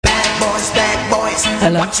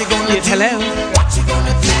Hello. What you gonna do? Hello. What you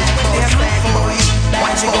gonna do? Bad boys.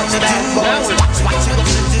 What you gonna do? What you gonna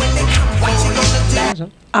do? What you gonna do?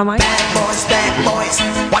 Am I? Bad boys.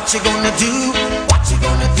 What you gonna do? What you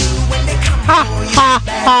gonna do when they come for you?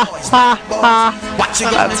 Bad boys. What you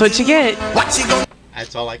gonna do? That's what you get. What you gonna?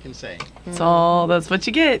 That's all I can say. That's what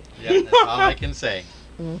you get. Yeah, that's all I can say.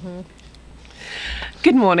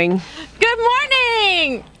 Good morning. Good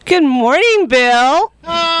morning! Good morning, Bill.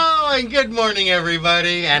 Oh, and good morning,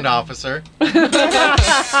 everybody, and officer. He asked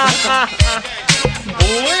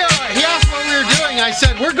what we were doing. I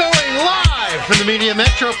said, we're going live from the Media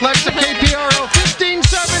Metroplex at KPRO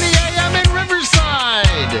 1570 AM in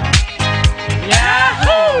Riverside,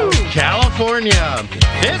 Yahoo! California.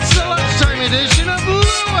 It's the lunchtime edition of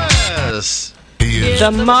Lewis.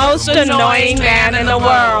 The most annoying man in the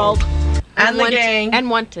world. And the gang. And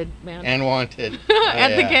wanted, man. And wanted.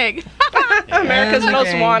 And the gang. America's And the Most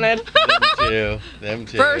gang. Wanted. Them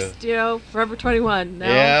two. First, Forever 21.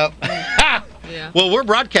 Now. Yep. Yeah. Well, we're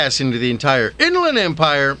broadcasting to the entire Inland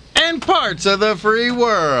Empire and parts of the free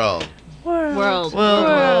world. World.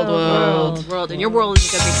 World. And your world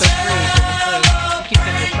isn't going to be so free. You keep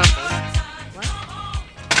getting your trouble.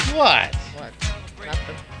 What? What?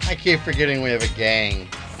 Nothing. I keep forgetting we have a gang.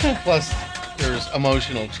 Plus, there's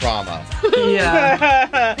emotional trauma.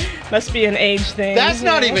 Yeah. Must be an age thing. That's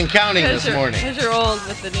not even counting this morning. Because you're old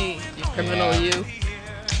with the knee. You criminal, Yeah. you.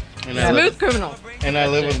 And I Smooth live, criminal. and I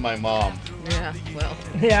live with my mom. Yeah, well.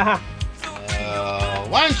 Yeah.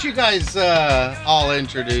 Why don't you guys all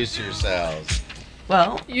introduce yourselves?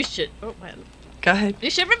 Well, You should. Oh, man. go ahead. You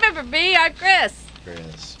should remember me. I'm Chris.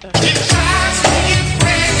 Chris.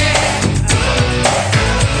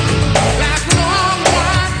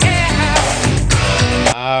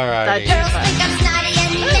 All righty. That's- Girls think I'm snotty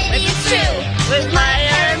and maybe it's true. With my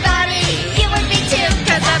Iron body, you would be too.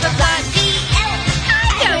 Cause I'm a blondie. I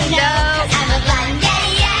don't know. I'm a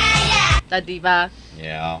blondie, yeah. The diva.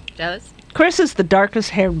 Yeah. Jealous? Chris is the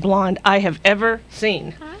darkest haired blonde I have ever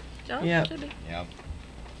seen. Huh? Jealous? Yeah. Should be. Yep.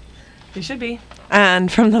 You should be. And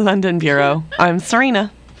from the London Bureau, I'm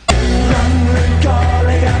Serena.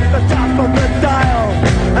 Calling at the top of the dial.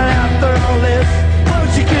 And after all this,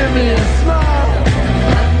 won't you give me a smile?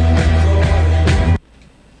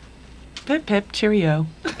 Pip pip, cheerio.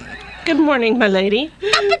 Good morning, my lady.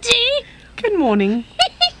 Good morning.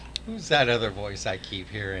 Who's that other voice I keep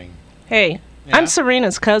hearing? Hey, Yeah? I'm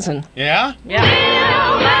Serena's cousin. Yeah?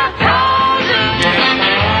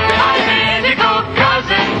 Identical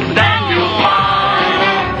cousins, then you'll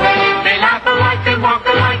find they laugh alike, they walk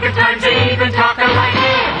alike, at times they even talk alike.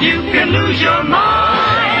 You can lose your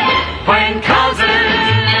mind when cousins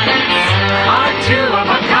are two of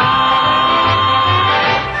a kind.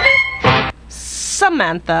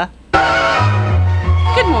 Samantha.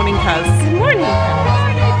 Good morning, cuz. Good morning.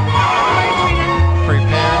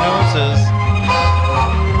 Prepare noses.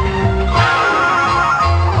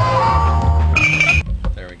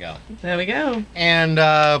 There we go. There we go. And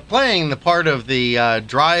playing the part of the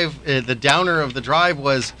drive, the downer of the drive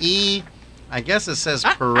was E. I guess it says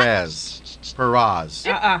Perez. Perez.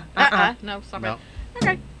 No, sorry. No.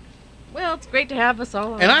 Okay. Well, it's great to have us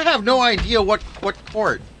all. And I have no idea what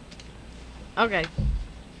court. Okay.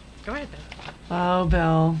 Go ahead, then. Oh,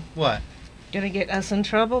 Bill. What? Gonna get us in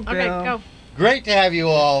trouble, Bill. Okay, go. Great to have you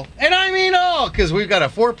all. And I mean all, because we've got a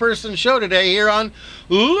 4-person show today here on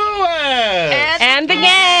Lewis. And the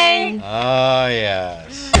gang. Oh,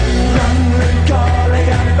 yes.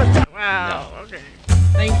 Wow. Okay.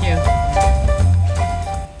 Thank you.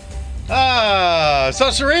 So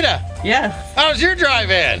Serena, Yes. how's your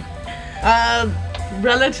drive-in?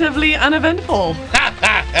 Relatively uneventful.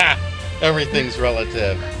 Everything's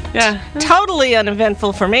relative. Yeah. Totally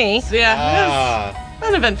uneventful for me. Yeah. Ah,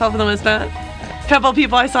 Uneventful for the most part.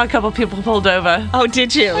 I saw a couple people pulled over. Oh,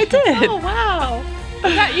 did you? I did. Oh, wow.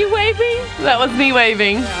 Is that you waving? That was me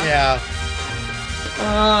waving. yeah.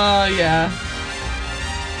 Oh, yeah.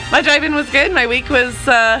 My drive-in was good. My week was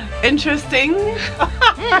interesting.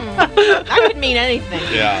 That could mean anything.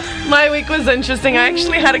 Yeah. My week was interesting. I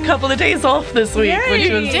actually had a couple of days off this week, which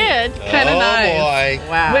You was did. kind of Oh, nice. boy.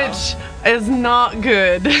 Wow. Which is not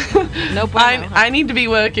good. Nope. I need to be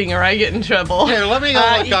working or I get in trouble. Here, let me go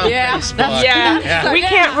look on yeah, Facebook. that's- Yeah, we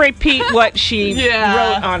can't repeat what she Yeah.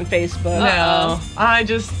 wrote on Facebook. No,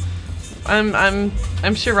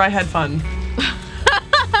 I'm sure I had fun.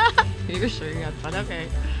 You're sure you had fun. Okay.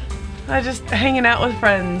 I just hanging out with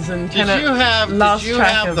friends and Did kind you of have lost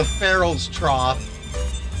track the of Farrell's trough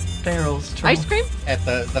barrels. Ice cream? at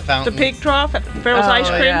the The fountain? pig trough at Farrell's Ice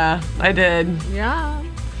Cream. Yeah, I did. Yeah.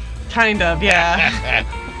 Kind of, yeah.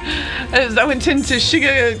 I went into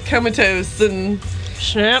sugar comatose and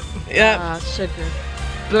Snap. Sugar.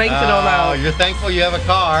 blanked it all out. You're thankful you have a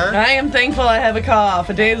car. I am thankful I have a car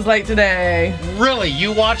for days like today. Really?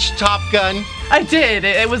 You watched Top Gun? I did.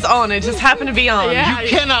 It was on. It just happened to be on. Yeah. You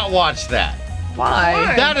cannot watch that.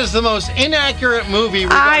 Why? That is the most inaccurate movie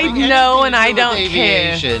I regarding know, anything and I to do don't with care.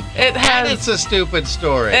 aviation. It has- And it's a stupid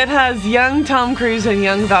story. It has young Tom Cruise and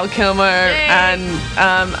young Val Kilmer and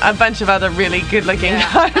a bunch of other really good-looking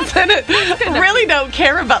guys in it. I really don't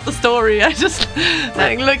care about the story. I just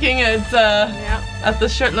like looking at the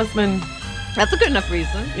shirtless men. That's a good enough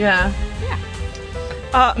reason. Yeah.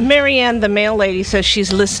 Marianne, the mail lady, says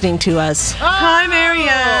she's listening to us. Hi, Marianne.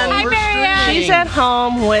 Hi, Marianne. She's at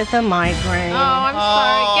home with a migraine. Oh, I'm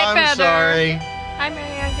sorry. Get I'm better. sorry. Hi,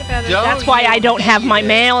 Marianne. Get better. Don't That's why you I don't have my hate it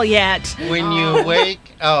mail yet. When you wake,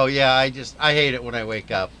 I hate it when I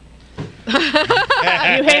wake up. You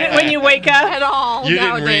hate it when you wake up? At all. You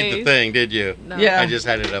nowadays. didn't read the thing, did you? No. Yeah. I just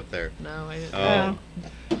had it up there. No, I didn't. Oh.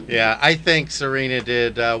 Yeah, I think Serena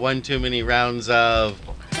did one too many rounds of.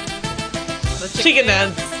 The Chicken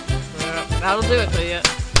dance. That'll do it for you.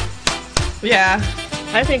 Yeah.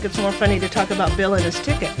 I think it's more funny to talk about Bill and his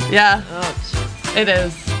ticket. Yeah. Oh, jeez. It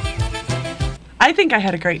is. I think I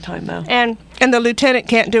had a great time though. And the lieutenant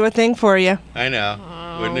can't do a thing for you. I know.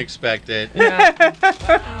 Wouldn't expect it.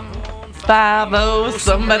 5-0,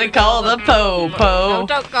 somebody call the po-po. No,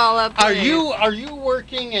 don't call up. Are please. you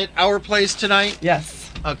working at our place tonight? Yes.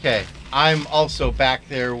 Okay. I'm also back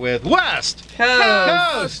there with West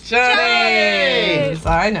Coast Johnny's.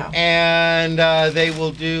 I know. and they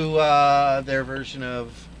will do their version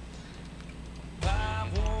of.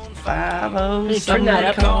 5-0, turn somebody that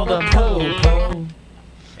up. call the po-po. You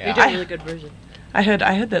Yeah. did a really good version. I heard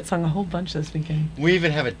that song a whole bunch this weekend. We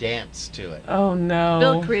even have a dance to it. Oh no.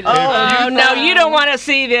 Bill created If it. Oh, no, you don't want to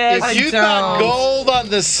see this. If you thought don't. gold on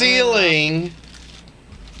the ceiling,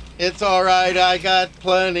 it's all right. I got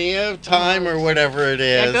plenty of time, or whatever it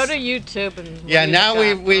is. Yeah, go to YouTube and. Yeah, now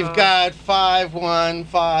we've we've got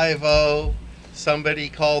 5150. Somebody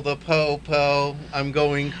call the po-po. I'm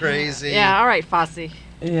going crazy. Yeah, all right, Fosse.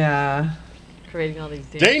 Yeah. Creating all these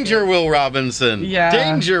Danger, Will Robinson. Yeah.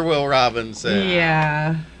 Danger, Will Robinson.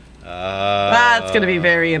 Yeah. That's gonna be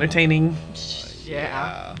very entertaining.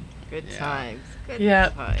 Yeah. Good Yeah. times. Good Yeah.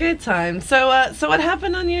 times. Good time. So what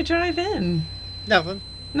happened on your drive in? Nothing.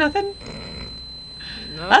 Nothing?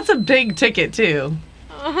 No. That's a big ticket too.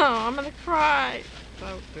 Oh, I'm gonna cry.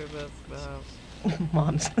 Don't do this, no.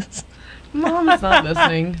 Mom says. Mom's not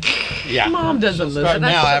listening. Yeah. Mom doesn't Start listen.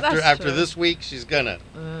 now. That's After true. this week, she's gonna.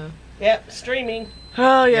 Yep, streaming.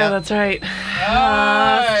 Oh yeah, Yeah. that's right.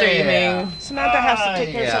 Streaming. Samantha has to take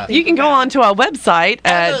care of Yeah. something. You can go on to our website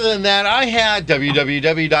at Other than that, I had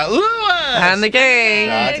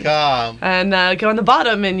www.lewis.com. and go on the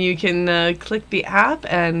bottom and you can click the app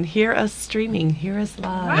and hear us streaming, hear us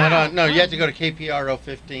live. No, you have to go to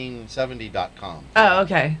kpro1570.com. Oh,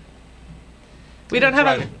 okay. We don't have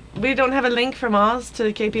Right. we don't have a link from Oz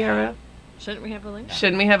to KPRO. Shouldn't we have a link?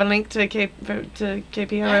 Shouldn't we have a link to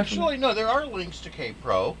KPRO? Actually, no, there are links to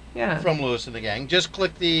KPro Yeah. from Lewis and the Gang. Just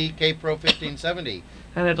click the KPro 1570.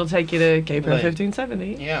 And it'll take you to KPRO Link.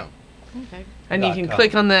 1570. Yeah. Okay. And you can .com.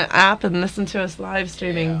 click on the app and listen to us live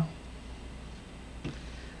streaming.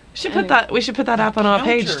 We should put that app on our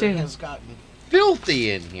page Counter too. has gotten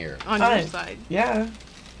filthy in here. On Hi. your side. Yeah.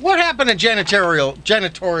 What happened to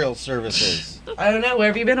janitorial services? I don't know. Where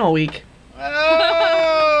have you been all week?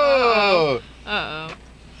 Oh! Uh-oh.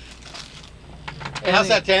 How's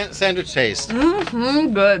that sandwich taste?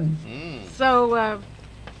 Mm-hmm. Good. So,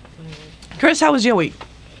 Chris, how was your week?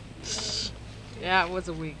 yeah, it was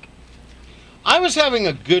a week. I was having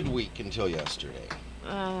a good week until yesterday.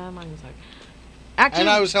 Mine was like. Actually, And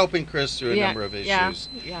I was helping Chris through a number of issues.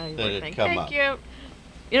 Yeah, you that were. had Thank come up. you.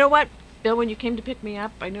 You know what, Bill? When you came to pick me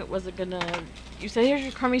up, I knew it wasn't gonna. You said, "Here's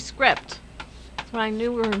your crummy script." That's when I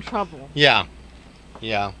knew we were in trouble. Yeah.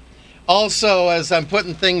 Yeah. Also, as I'm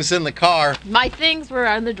putting things in the car, My things were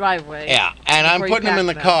on the driveway. yeah, and I'm Before you putting them in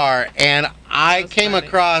the packed them. car, and I That's came funny.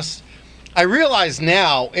 across, I realize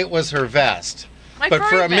now it was her vest. My But for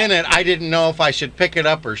furry a vest. minute, I didn't know if I should pick it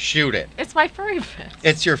up or shoot it. It's my furry vest.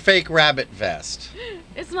 It's your fake rabbit vest.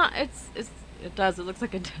 It's not. It does. It looks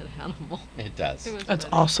like a dead animal. It does. It was That's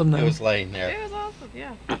really- awesome, It though. was laying there. It was awesome.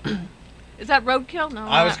 Yeah. Is that roadkill? No.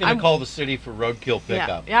 I was going I'm- to call the city for roadkill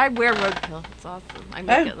pickup. Yeah, I wear roadkill. It's awesome. I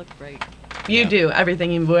make Oh. it look great. You Yeah. do.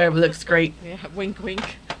 Everything you wear looks great. Yeah, wink,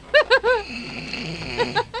 wink.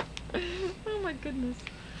 Oh my goodness.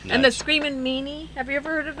 And the Nuts. screaming meanie. Have you ever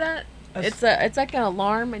heard of that? That's- It's like an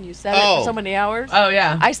alarm, and you set it Oh. for so many hours. Oh,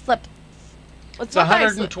 yeah. I slept. It's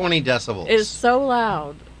 120 decibels. It is so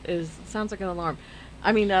loud. sounds like an alarm.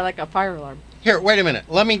 I mean, like a fire alarm. Here, wait a minute.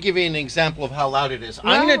 Let me give you an example of how loud it is. I'm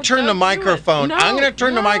No, going to turn the don't do it. microphone. No, I'm going to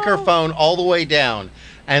turn the no. microphone all the way down,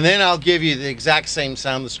 and then I'll give you the exact same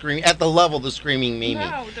sound, the screaming at the level the screaming Mimi.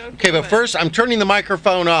 No, don't Okay, do but it. first I'm turning the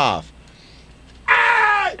microphone off.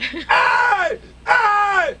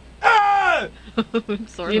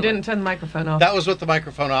 Sort You of didn't turn the microphone off. That was with the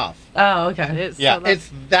microphone off. Oh, like- It okay. is. Yeah, so that's-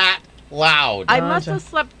 it's that loud. I must Gotcha. have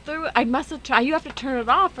slept through it. I must have tried. You have to turn it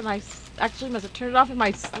off, and actually must have turned it off in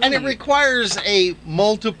my sleep. And it requires a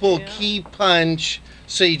multiple Yeah. key punch,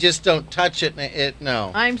 so you just don't touch it.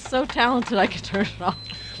 No. I'm so talented, I can turn it off.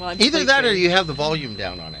 while I'm Either that or sleeping. you have the volume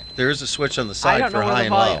down on it. There is a switch on the I side don't for know where high the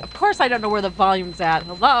and volume. low. Of course, I don't know where the volume's at.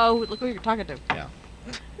 Hello, look who you're talking to. Yeah.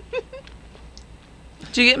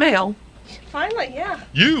 Do you get mail? Finally, yeah.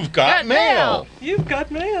 You've got Got mail. You've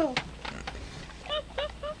got mail.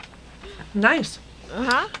 Nice.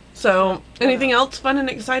 Uh-huh. So, anything else fun and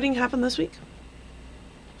exciting happened this week?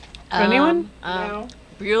 For anyone? No.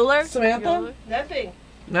 Bueller? Samantha? Bueller? Nothing.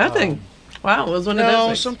 Nothing. Wow, it was one of those No,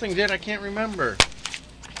 weeks. something did. I can't remember.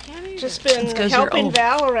 Can't even. Just been 'cause you're helping old.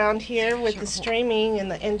 Val around here with the streaming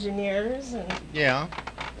and the engineers and Yeah.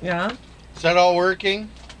 Yeah. Is that all working?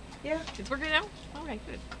 It's working now? All right,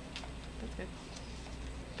 good. That's good.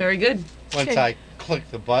 Very good. Once Okay. I click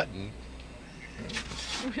the button.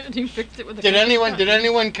 You fixed it with a Did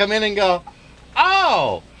anyone come in and go,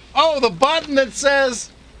 oh, the button that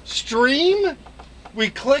says stream? We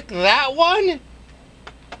click that one?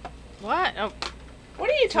 What? Oh, what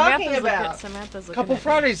are you talking Samantha's about? Looking, Samantha's A looking couple at me.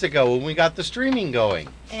 Fridays ago when we got the streaming going.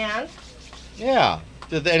 And Yeah.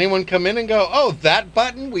 Did anyone come in and go, oh, that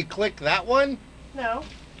button? We click that one? no.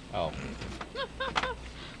 Oh.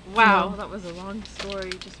 Wow, that was a long story,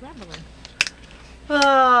 just rambling.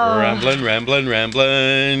 Oh.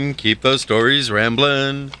 Rambling. Keep those stories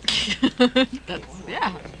rambling.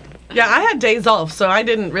 Yeah. Yeah, I had days off, so I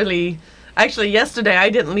didn't really. Actually, yesterday I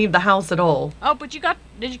didn't leave the house at all. Oh, but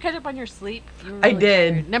did you catch up on your sleep? You were I really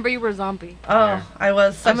did. tired. Remember you were a zombie. Oh, There. I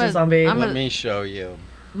was such I'm a zombie. Let me show you.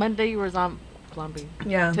 Monday you were a zombie.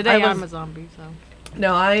 Yeah. Today I I'm a was, zombie, so.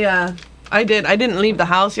 No, I didn't leave the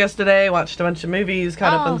house yesterday. Watched a bunch of movies,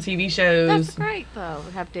 caught up Oh, on TV shows. That's great, though,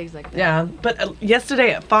 to have days like that. Yeah, but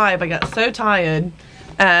yesterday at 5, I got so tired,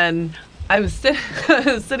 and I was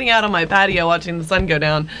sitting out on my patio watching the sun go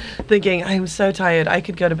down, thinking, I'm so tired, I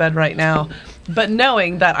could go to bed right now. But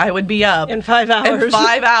knowing that I would be up In 5 hours. in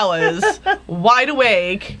 5 hours, wide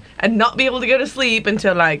awake, and not be able to go to sleep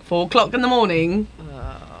until like 4 o'clock in the morning.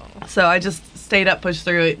 Oh. So I just stayed up, pushed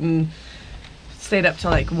through it, and stayed up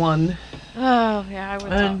till like 1. Oh, yeah, I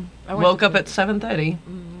And went woke to up at 7:30.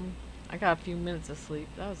 I got a few minutes of sleep.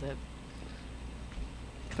 That was it.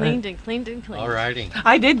 Cleaned and cleaned and cleaned. Alrighty.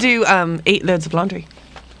 I did do 8 loads of laundry.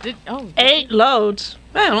 Did 8 loads.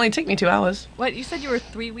 Well, it only took me 2 hours. What, you said you were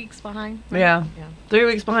 3 weeks behind? right? Yeah. Yeah. 3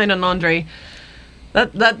 weeks behind on laundry.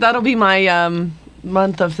 That'll be my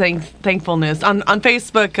month of thankfulness on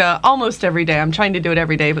Facebook. Almost every day. I'm trying to do it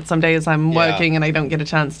every day, but some days I'm Yeah. working and I don't get a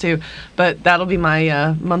chance to. But that'll be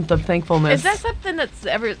my month of thankfulness. Is that something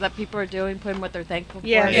that people are doing, putting what they're thankful for?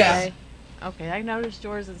 Yes. today? Okay, I noticed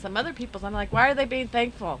yours and some other people's. I'm like, why are they being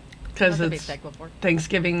thankful? Because What are they being it's thankful for?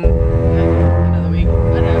 Thanksgiving another week.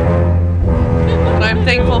 But I'm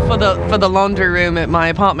thankful for the laundry room at my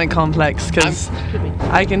apartment complex because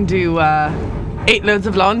I can do 8 loads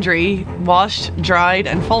of laundry, washed, dried,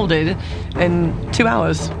 and folded in 2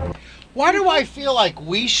 hours. Why do I feel like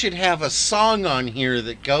we should have a song on here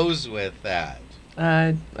that goes with that?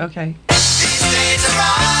 Okay.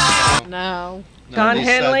 No. Don Lisa-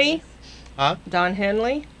 Henley. Huh? Don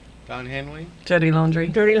Henley. Don Henley? Dirty laundry.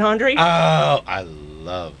 Dirty Laundry. Oh, I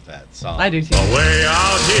love that song. I do too. Way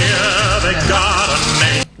out here, they got a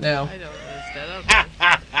name. No, I don't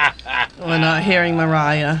understand. we're not hearing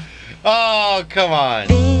Mariah. Oh, come on.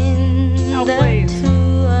 Oh, please.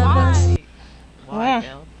 Why? Why, Yeah.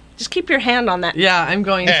 Bill? Just keep your hand on that. Yeah, I'm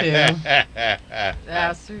going to.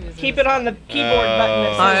 Yeah, seriously. Keep it on the keyboard button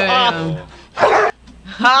that says off.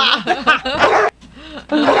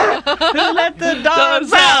 Who let the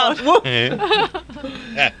dogs out?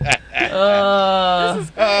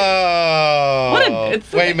 Oh. What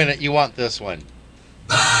it's- Wait a minute. You want this one?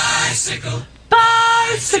 Bicycle.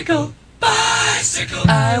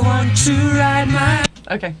 I want to ride my.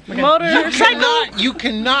 Okay. Okay. You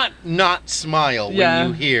cannot not smile Yeah. when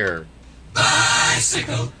you hear.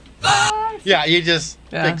 Bicycle. Yeah, you just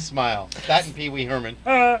Yeah. big smile. That and Pee Wee Herman.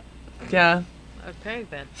 Yeah. Okay,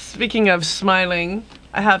 then. Speaking of smiling,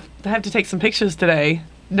 I have to take some pictures today.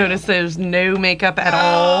 Notice there's no makeup at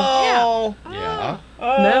all. Oh. Yeah.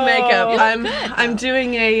 No makeup. You look good, I'm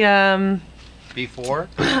doing a before?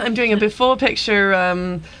 I'm doing a before picture.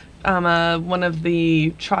 I'm one of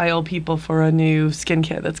the trial people for a new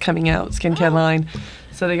skincare that's coming out, skincare line.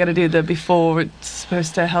 So they got to do the before. It's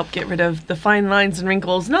supposed to help get rid of the fine lines and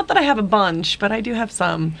wrinkles. Not that I have a bunch, but I do have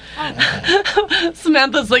some.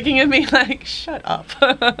 Samantha's looking at me like, shut up.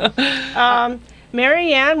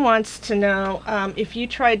 Mary Ann wants to know if you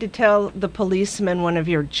tried to tell the policeman one of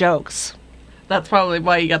your jokes. That's probably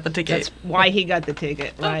why you got the ticket. That's why he got the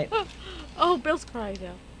ticket, right? Oh, Bill's crying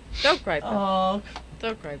now. Don't cry, Bill. Oh,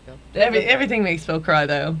 Don't cry, Bill. everything makes Bill cry,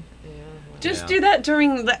 though. Just do that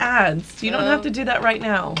during the ads. You don't have to do that right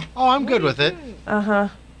now. Oh, I'm good with it. Uh-huh.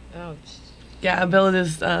 Oh, Yeah, Bill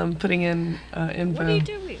is putting in info. what are you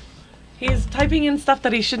doing? He's typing in stuff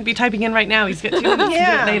that he shouldn't be typing in right now. He's got 2 minutes to do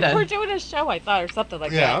it later. We're doing a show, I thought, or something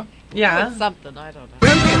like Yeah. that. Yeah. Doing something, I don't know.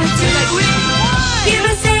 Give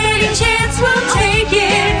us any chance, we'll take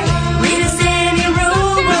it. Read us any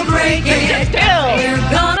rule, we'll break it. We're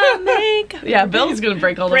gonna make Yeah, Bill's gonna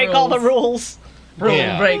break all the Break rules. all the rules. Rule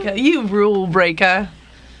Yeah. breaker. You rule breaker.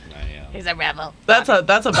 He's a rebel. That's a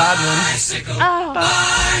bad one.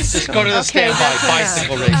 Just go to the standby that's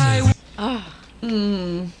bicycle races.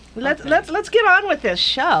 Let's get on with this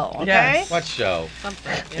show, okay? Yes. What show?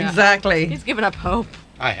 Something. Yeah. Exactly. He's giving up hope.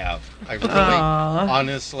 I have. I really, Aw.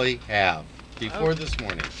 honestly have. Before this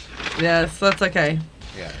morning. Yes, that's okay.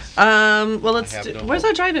 Yes. Well, let's. I have no Where's hope.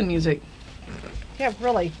 our drive-in music? Yeah,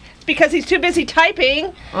 really. It's because he's too busy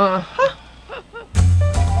typing.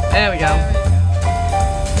 There we go.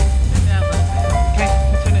 Okay,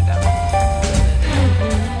 turn it down.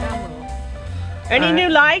 Any new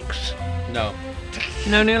likes? No,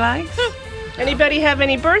 No new likes? Anybody have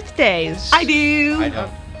any birthdays? I do. I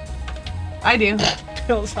don't. I do.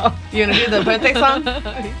 Feels off. You wanna do the birthday song?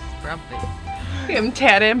 He's grumpy. I'm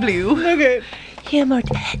Tad and Blue. Okay.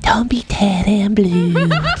 Don't be Ted and Blue.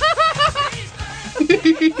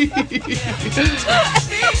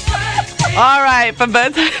 All right, for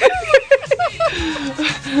birthday.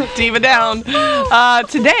 Diva down.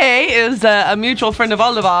 Today is a mutual friend of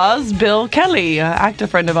all of ours, Bill Kelly, an actor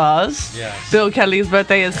friend of ours. Yes. Bill Kelly's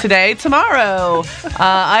birthday is today. Tomorrow,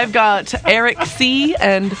 I've got Eric C.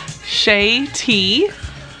 and Shay T.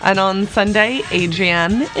 And on Sunday,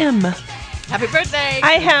 Adrienne M. Happy birthday.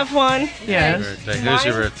 I have one. Yes. Birthday. Who's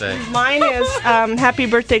your birthday? Mine is happy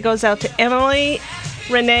birthday goes out to Emily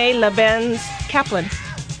Renee LeBenz Kaplan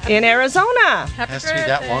in Arizona. Happy Has to be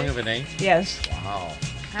that long of a name? Yes. Wow.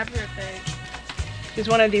 Happy birthday. She's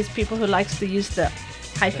one of these people who likes to use the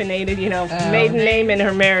hyphenated, maiden name and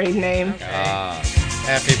her married name.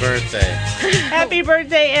 Happy birthday. Happy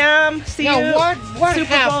birthday, Em. See Now, you what Super Bowl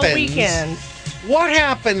happens? weekend. What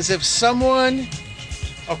happens if someone,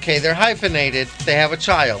 okay, they're hyphenated, they have a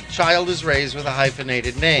child. Child is raised with a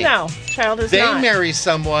hyphenated name. No, child is They not. marry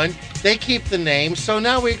someone, they keep the name, so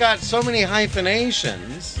now we got so many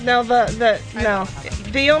hyphenations. No,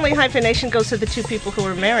 the only hyphenation goes to the two people who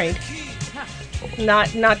were married, not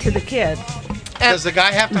to the kid. Does the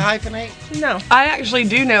guy have to hyphenate? No, I actually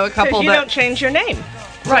do know a because couple you that. don't change your name.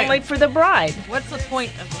 It's Right. only for the bride. What's the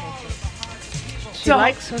point of the whole thing? She So-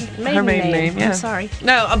 likes her maiden name. yeah. I'm sorry.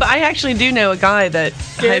 No, but I actually do know a guy that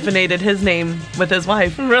hyphenated his name with his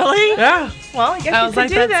wife. Really? Yeah. Well, I guess I you was could like,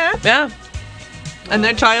 do that. Yeah. And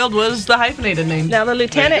their child was the hyphenated name. Now the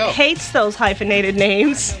lieutenant go. hates those hyphenated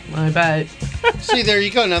names. I bet. See, there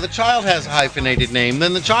you go. Now the child has a hyphenated name.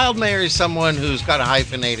 Then the child marries someone who's got a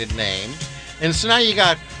hyphenated name. And so now you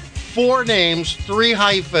got 4 names, 3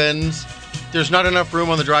 hyphens. There's not enough room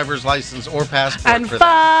on the driver's license or passport And for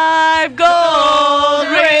that. 5 gold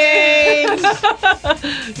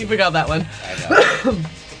rings. You forgot that one. I know.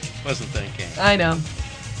 Wasn't thinking. I know.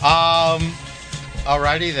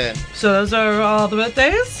 Alrighty then. So those are all the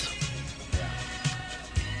birthdays.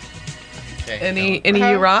 Okay. Any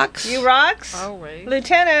no. you rocks? You rocks? Oh, wait.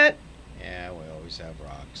 Lieutenant. Yeah, we always have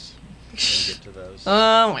rocks. We can get to those.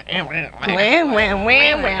 Oh. Wham, wham, wham,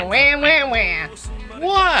 wham, wham, wham, wham.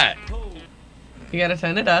 What? You gotta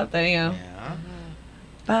turn it up. There you go. Yeah.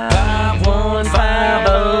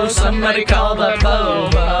 5150. Somebody call the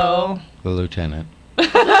Bobo. The lieutenant.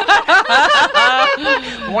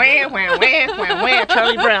 Wham, wham, wham, wham, wham.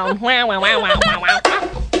 Charlie Brown. Wham, wham, wham, wham, wham, wham.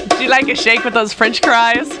 Do you like a shake with those French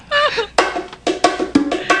cries?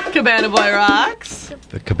 Cabana Boy rocks.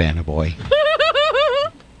 The Cabana Boy.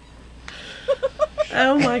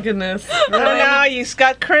 Oh my goodness. Oh no, you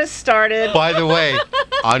got Chris started. By the way,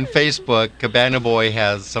 on Facebook, Cabana Boy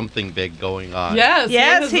has something big going on. Yes.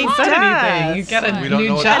 Yes, he he hasn't said does. anything. You got a We don't know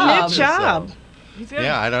new what job. that A new means, job. so- He's good.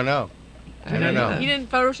 Yeah, I don't know. I don't know. You didn't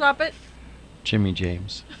Photoshop it? Jimmy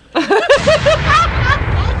James.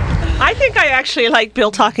 I think I actually like Bill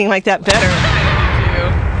talking like that better.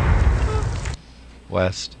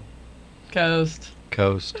 West Coast.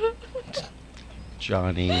 Coast.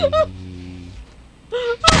 Johnny. My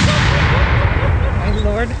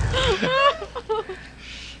Lord.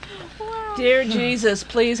 Dear Jesus,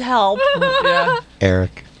 please help. Yeah.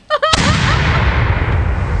 Eric.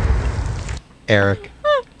 Eric.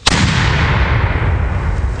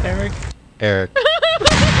 Eric. Eric.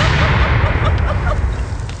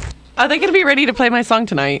 Are they going to be ready to play my song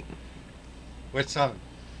tonight? What song?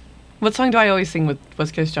 What song do I always sing with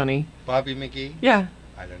West Coast Johnny? Bobby McGee? Yeah.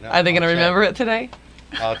 I don't know. Are they going to I'll remember it today?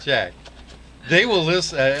 check. I'll check. They will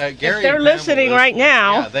listen. Gary. If they're and Pam will listening listen. right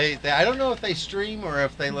now. Yeah, they. I don't know if they stream or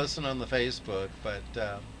if they listen on the Facebook, but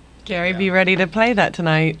Gary, be ready to play that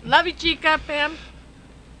tonight. Love you, Chica, Pam.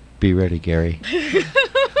 be ready, Gary.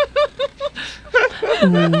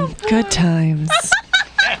 Good times.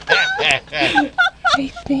 I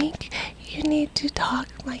think you need to talk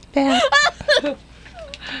like that. I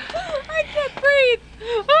can't breathe.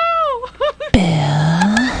 Oh.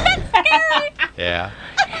 Yeah.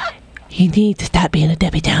 You need to stop being a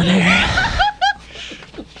Debbie Downer.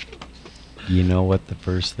 You know what? The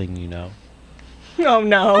first thing you know. Oh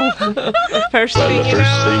no. First thing you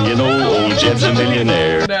know. you know, old Jed's a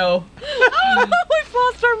millionaire. No. We've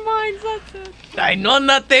lost our minds. That's it. I know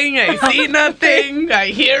nothing. I see nothing. I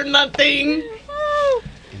hear nothing.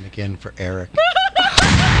 And again for Eric.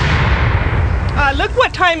 Look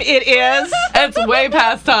what time it is. It's way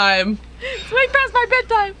past time. It's way past my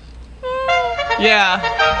bedtime. Yeah.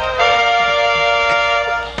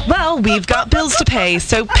 Well, we've got bills to pay,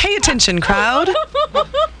 so pay attention, crowd.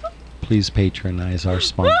 Please patronize our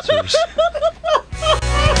sponsors.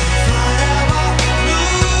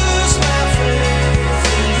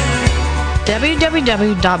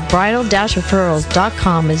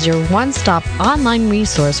 www.bridal-referrals.com is your one-stop online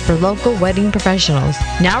resource for local wedding professionals.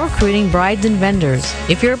 Now recruiting brides and vendors.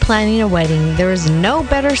 If you're planning a wedding, there is no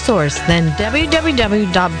better source than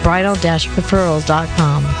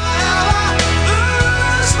www.bridal-referrals.com.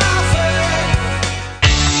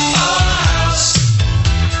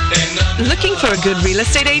 Looking for a good real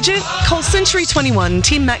estate agent? Call Century 21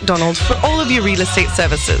 Team MacDonald for all of your real estate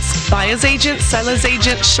services. Buyer's agent, seller's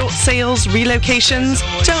agent, short sales, relocations.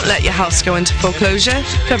 Don't let your house go into foreclosure.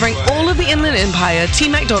 Covering all of the Inland Empire,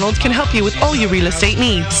 Team MacDonald can help you with all your real estate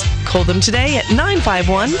needs. Call them today at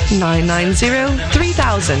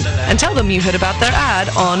 951-990-3000 and tell them you heard about their ad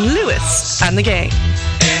on Lewis and the Gang.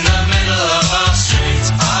 In the middle of our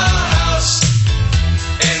street, our house.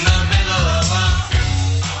 In the middle of our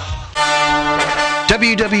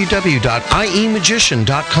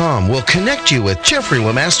www.iemagician.com will connect you with Jeffrey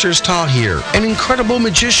Lemasters Tahir, an incredible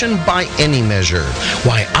magician by any measure.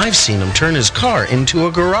 Why, I've seen him turn his car into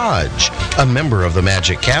a garage. A member of the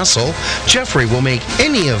Magic Castle, Jeffrey will make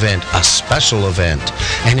any event a special event.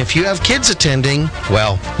 And if you have kids attending,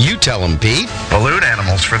 well, you tell them, Pete. Balloon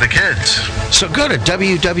animals for the kids. So go to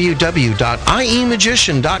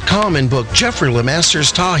www.iemagician.com and book Jeffrey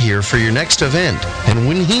Lemasters Tahir for your next event. And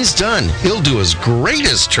when he's done, he'll do his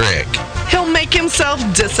greatest trick. He'll make himself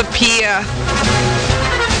disappear.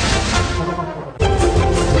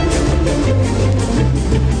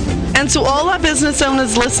 And to all our business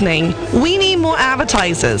owners listening, we need more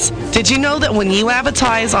advertisers. Did you know that when you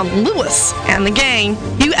advertise on Lewis and the Gang,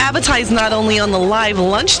 you advertise not only on the live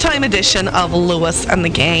lunchtime edition of Lewis and the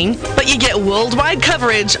Gang, but you get worldwide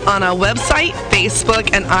coverage on our website,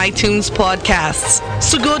 Facebook, and iTunes podcasts.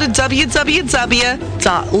 So go to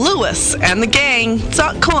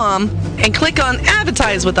www.lewisandthegang.com and click on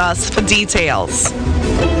Advertise with Us for details.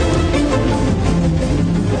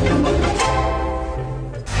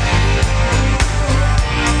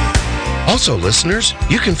 Also, listeners,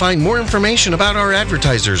 you can find more information about our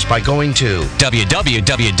advertisers by going to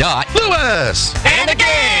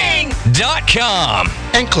www.lewisandthegang.com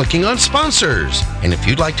and clicking on sponsors. And if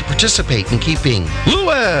you'd like to participate in keeping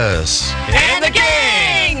Lewis and the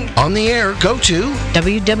Gang on the air, go to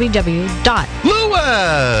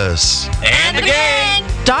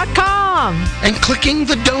www.lewisandthegang.com and clicking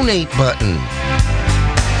the donate button.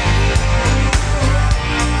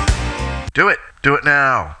 Do it. Do it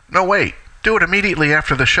now. No, wait. Do it immediately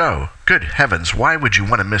after the show. Good heavens, why would you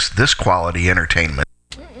want to miss this quality entertainment?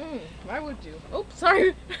 Why would you? Oops,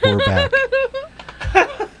 sorry. We're back.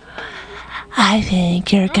 I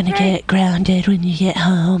think you're gonna get grounded when you get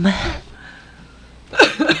home.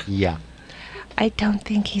 Yeah. I don't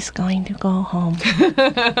think he's going to go home.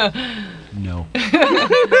 No.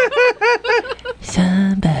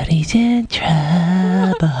 Somebody's in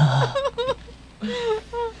trouble.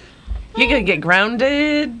 You're going to get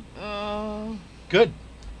grounded. Good.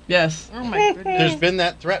 Yes. Oh my goodness. There's been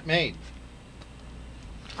that threat made.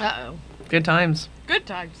 Uh-oh. Good times. Good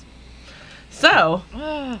times. So,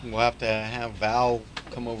 we'll have to have Val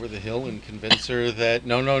come over the hill and convince her that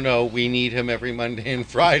no, we need him every Monday and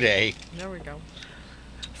Friday. There we go.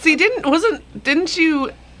 see, didn't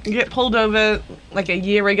you get pulled over like a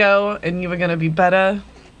year ago and you were gonna be better?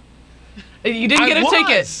 You didn't get a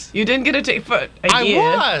ticket. You didn't get a ticket for a year.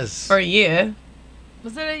 I was. For a year.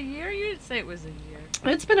 Was it a year? You didn't say it was a year.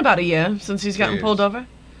 It's been about a year since he's gotten pulled over.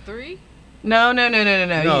 3? No. No,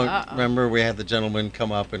 remember we had the gentleman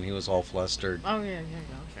come up and he was all flustered. Oh, yeah. Okay.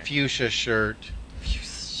 Fuchsia shirt.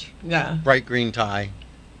 Yeah. Bright green tie.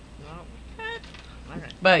 Okay.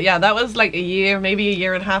 But yeah, that was like a year, maybe a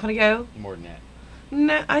year and a half ago. More than that.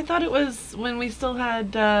 No, I thought it was when we still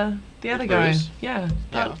had the other guy. Yeah.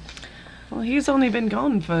 Well, he's only been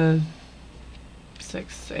gone for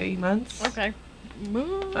 6-8 months. Okay.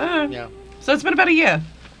 Yeah. So it's been about a year.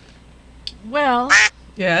 Well.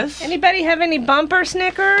 Yes. Anybody have any bumper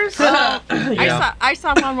Snickers? I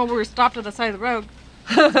saw one when we were stopped at the side of the road.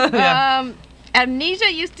 Amnesia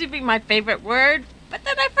used to be my favorite word, but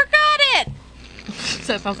then I forgot it.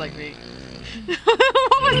 So it sounds like me.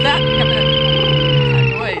 What was that?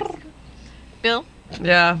 That voice. Bill?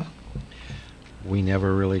 Yeah. We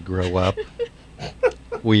never really grow up.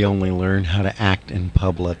 We only learn how to act in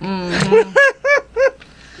public. Mm-hmm.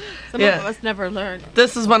 Some of us never learn.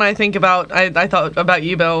 This is when I think about, I thought about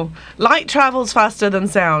you, Bill. Light travels faster than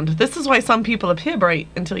sound. This is why some people appear bright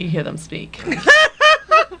until you hear them speak.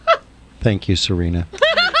 Thank you, Serena.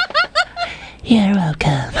 You're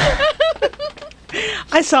welcome.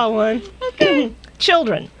 I saw one. Okay.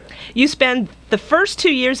 Children. You spend the first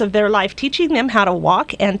 2 years of their life teaching them how to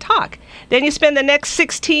walk and talk. Then you spend the next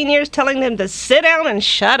 16 years telling them to sit down and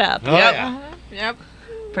shut up. Oh, yeah. Yep.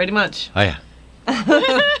 Pretty much. Oh, yeah. Go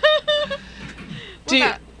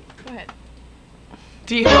ahead.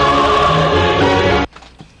 Do you...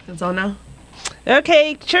 It's on now?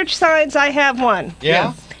 Okay, church signs, I have one.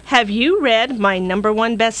 Yeah? Have you read my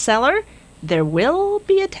 #1 bestseller? There Will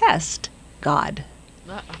Be a Test, God.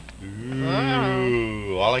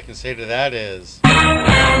 Ooh, all I can say to that is...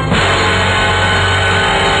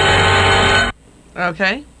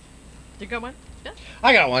 Okay. You got one? Yeah.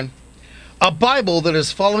 I got one. A Bible that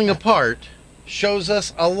is falling apart shows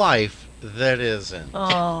us a life that isn't.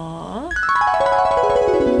 Aww.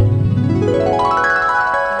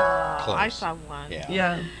 I saw one.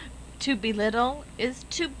 Yeah. To belittle is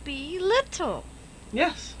to be little.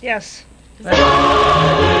 Yes. Yes. I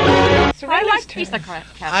like pizza crust.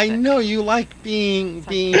 I know you like being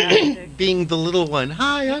the little one.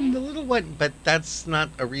 Hi, I'm the little one. But that's not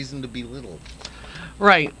a reason to belittle.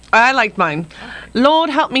 Right. I liked mine. Lord,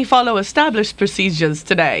 help me follow established procedures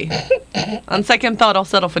today. On second thought, I'll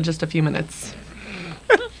settle for just a few minutes.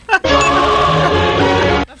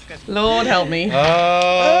 That's good. Lord, help me.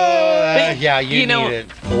 Yeah, you know, need it.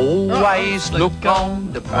 Always look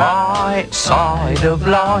on the bright side of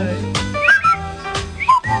life.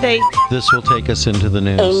 This will take us into the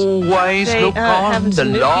news. Always look on the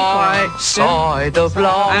light side of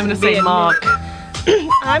life. I'm going to say Mark.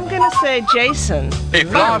 I'm going to say Jason.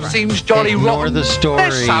 If life seems jolly Ignore rotten, the story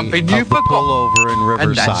there's something you of the forgot. pullover in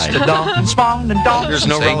And that's Riverside. the dance and smile and dance There's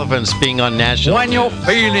and no sing. relevance being on national When you're news.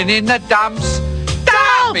 feeling in the dumps,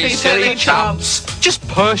 don't be silly chumps. Just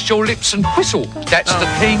purse your lips and whistle. That's the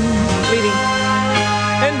thing.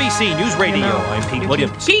 NBC News Radio, I'm Pete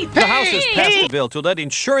Williams. The House has passed a bill to let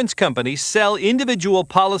insurance companies sell individual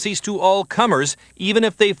policies to all comers, even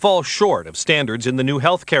if they fall short of standards in the new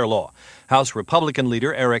health care law. House Republican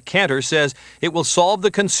leader Eric Cantor says it will solve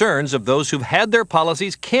the concerns of those who've had their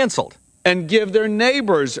policies canceled. And give their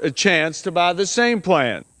neighbors a chance to buy the same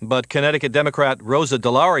plan. But Connecticut Democrat Rosa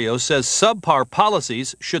DeLario says subpar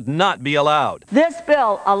policies should not be allowed. This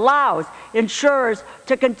bill allows insurers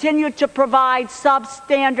to continue to provide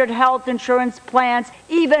substandard health insurance plans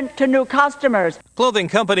even to new customers. Clothing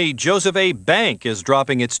company Joseph A. Bank is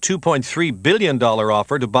dropping its $2.3 billion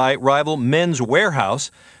offer to buy rival Men's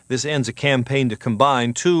Wearhouse. This ends a campaign to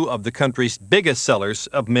combine two of the country's biggest sellers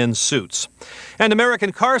of men's suits. And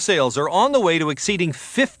American car sales are on the way to exceeding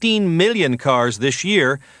 15 million cars this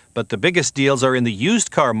year, but the biggest deals are in the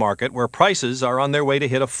used car market, where prices are on their way to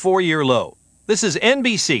hit a 4-year low. This is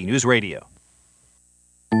NBC News Radio.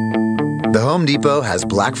 The Home Depot has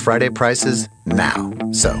Black Friday prices now.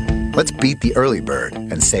 So let's beat the early bird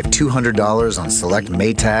and save $200 on select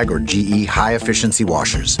Maytag or GE high-efficiency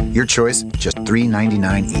washers. Your choice, just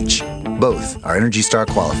 $3.99 each. Both are Energy Star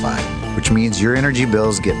qualified, which means your energy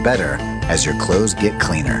bills get better as your clothes get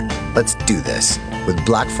cleaner. Let's do this with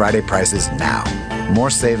Black Friday prices now. More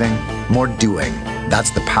saving, more doing.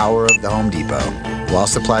 That's the power of the Home Depot. While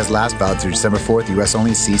supplies last, valid through December 4th, U.S.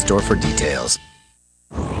 only. See store for details.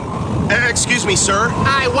 excuse me, sir.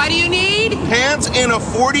 Hi, what do you need? Pants in a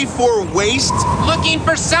 44 waist? Looking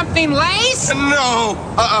for something lace? No,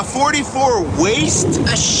 a 44 waist?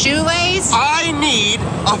 A shoelace? I need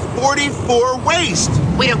a 44 waist.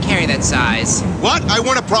 We don't carry that size. What? I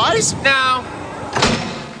won a prize? No.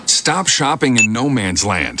 Stop shopping in no man's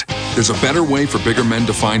land. There's a better way for bigger men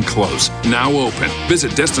to find clothes. Now open.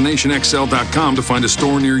 Visit DestinationXL.com to find a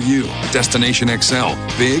store near you. Destination XL.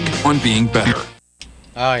 Big on being better.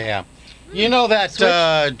 Oh, yeah. You know that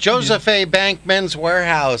Joseph A. Bank Men's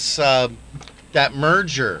Warehouse, that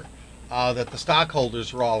merger that the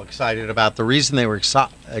stockholders were all excited about. The reason they were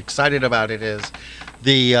excited about it is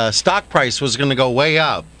the stock price was going to go way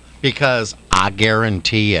up because I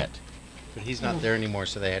guarantee it. But he's not there anymore,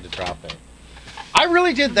 so they had to drop it. I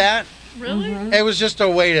really did that. Really? It was just a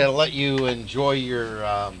way to let you enjoy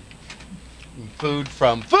your food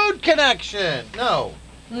from Food Connection. No.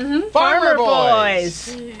 Farmer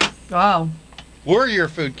Boys. Wow. We're your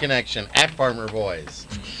Food Connection at Farmer Boys.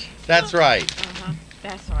 That's right.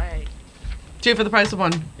 That's right. 2 for the price of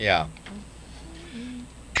 1. Yeah.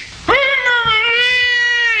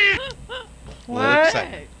 What?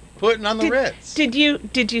 Putting on the Ritz. Did you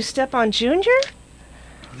step on Junior?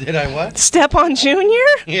 Did I what? Step on Junior?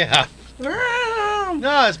 Yeah.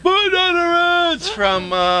 No, it's Putting on the Ritz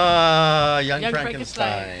from Young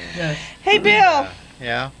Frankenstein. Yes. Hey, Bill.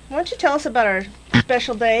 Yeah. Why don't you tell us about our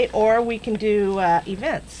special day, or we can do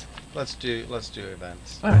events. Let's do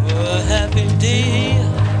events. Oh, happy day.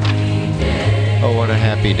 Oh, what a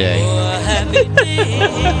happy day. Oh, happy day.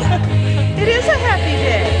 It is a happy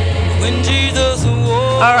day. When Jesus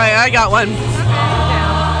walked. All right, I got one.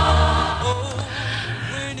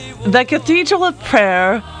 The Cathedral of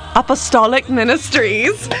Prayer Apostolic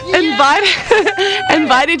Ministries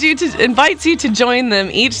invites you to join them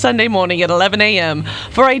each Sunday morning at 11 a.m.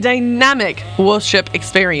 for a dynamic worship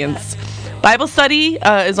experience. Bible study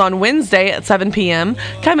is on Wednesday at 7 p.m.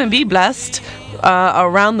 Come and be blessed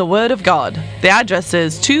around the Word of God. The address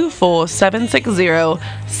is 24760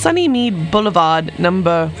 Sunnymead Boulevard,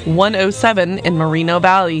 number 107 in Moreno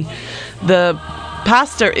Valley. The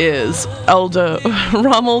pastor is Elder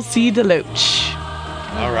Rommel C. Deloach.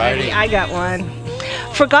 Alrighty. I got one.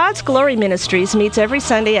 For God's Glory Ministries meets every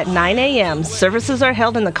Sunday at 9 a.m. Services are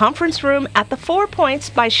held in the conference room at the 4 Points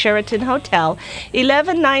by Sheraton Hotel,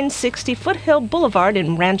 11960 Foothill Boulevard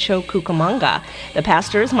in Rancho Cucamonga. The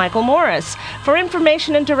pastor is Michael Morris. For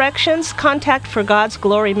information and directions, contact For God's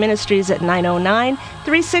Glory Ministries at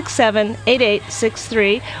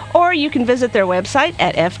 909-367-8863, or you can visit their website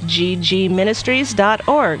at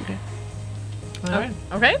fggministries.org. All right.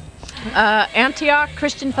 Okay. Antioch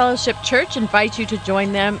Christian Fellowship Church invites you to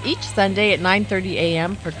join them each Sunday at 9:30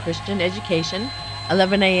 a.m. for Christian education,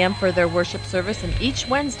 11 a.m. for their worship service, and each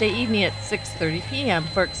Wednesday evening at 6:30 p.m.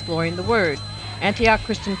 for Exploring the Word. Antioch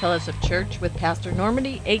Christian Fellowship Church with Pastor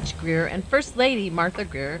Normandy H. Greer and First Lady Martha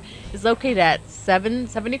Greer is located at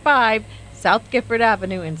 775 South Gifford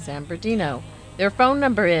Avenue in San Bernardino. Their phone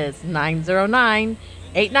number is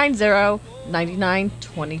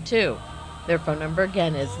 909-890-9922. Their phone number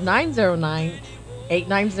again is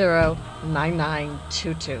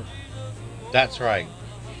 909-890-9922. That's right.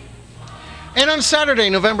 And on Saturday,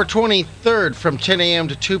 November 23rd, from 10 a.m.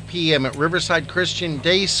 to 2 p.m. at Riverside Christian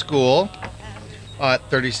Day School at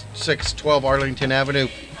 3612 Arlington Avenue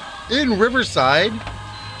in Riverside,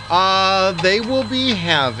 they will be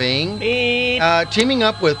having, teaming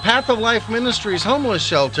up with Path of Life Ministries Homeless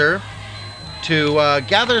Shelter to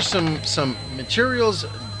gather some materials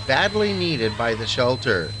badly needed by the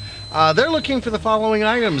shelter. They're looking for the following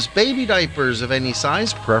items: baby diapers of any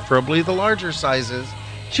size, preferably the larger sizes,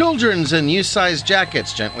 children's and youth-size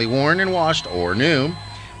jackets, gently worn and washed or new,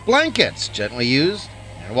 blankets, gently used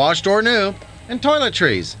and washed or new, and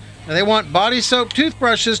toiletries. Now, they want body soap,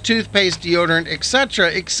 toothbrushes, toothpaste, deodorant, etc.,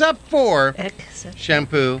 except for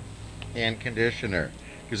shampoo and conditioner,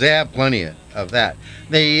 because they have plenty of that.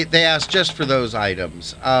 They asked just for those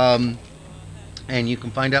items. And you can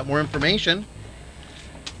find out more information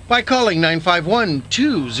by calling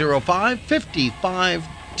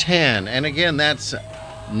 951-205-5510. And again, that's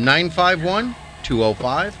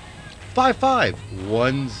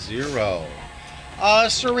 951-205-5510.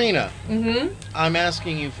 Serena, I'm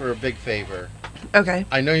asking you for a big favor. Okay.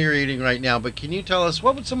 I know you're eating right now, but can you tell us,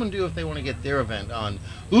 what would someone do if they want to get their event on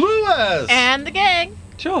Lewis and the Gang?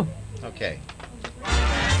 Sure. Okay.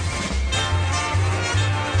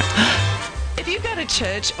 If you've got a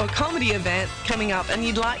church or comedy event coming up and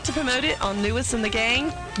you'd like to promote it on Lewis and the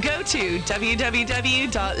Gang, go to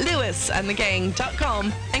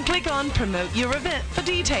www.lewisandthegang.com and click on Promote Your Event for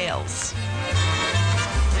details.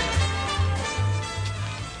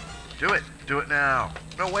 Do it. Do it now.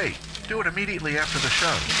 No, wait. Do it immediately after the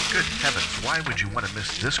show. Good heavens, why would you want to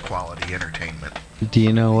miss this quality entertainment? Do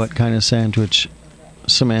you know what kind of sandwich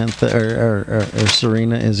Samantha or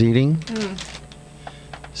Serena is eating?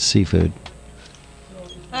 Seafood.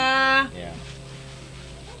 Yeah.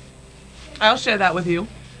 I'll share that with you.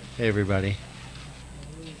 Hey, everybody.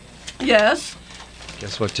 Yes.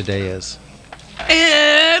 Guess what today is?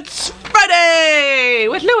 It's Friday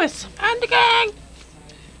with Lewis and the gang.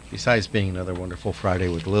 Besides being another wonderful Friday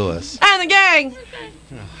with Lewis. And the gang.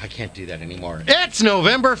 Oh, I can't do that anymore. It's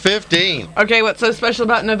November 15th. Okay, what's so special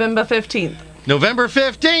about November 15th? November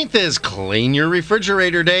 15th is Clean Your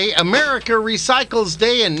Refrigerator Day, America Recycles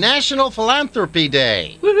Day, and National Philanthropy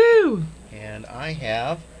Day. Woohoo! And I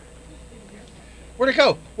have... Where'd it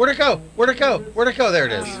go? Where'd it go? Where'd it go? Where'd it go? There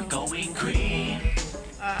it is. We're going green.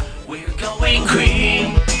 We're going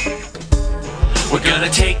green. We're gonna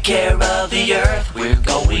take care of the earth. We're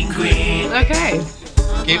going green. Okay.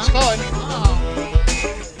 Keeps going.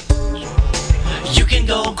 You can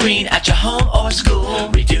go green at your home or school.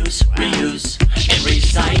 Reduce, reuse, and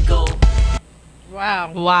recycle.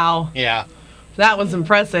 Wow. Wow. Yeah. That was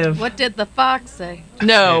impressive. What did the fox say?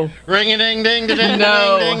 No.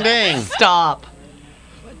 Ring-a-ding-ding-ding-ding-ding-ding. No. Stop.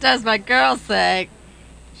 What does my girl say?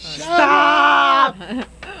 Stop.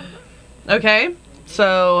 Okay.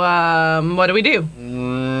 So, what do we do?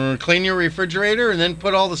 Clean your refrigerator and then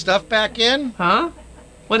put all the stuff back in. Huh?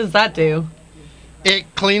 What does that do?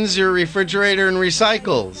 It cleans your refrigerator and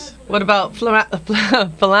recycles. What about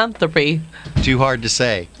philanthropy? Too hard to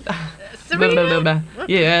say. Serena?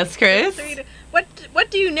 Yes, Chris? Serena, what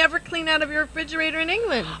do you never clean out of your refrigerator in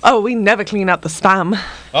England? Oh, we never clean out the spam.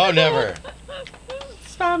 Oh, never.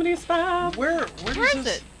 Spamity spam. Where Where is is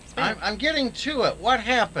it? I'm getting to it. What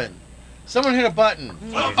happened? Someone hit a button.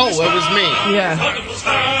 Oh, it was me. Yeah.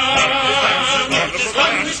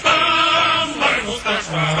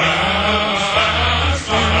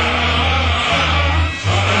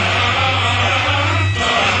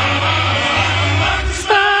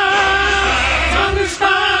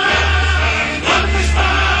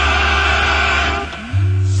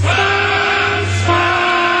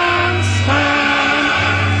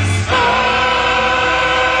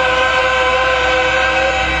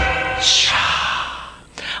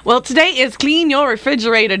 Well, today is Clean Your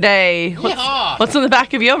Refrigerator Day. What's in the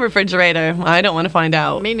back of your refrigerator? I don't want to find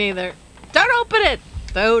out. Me neither. Don't open it.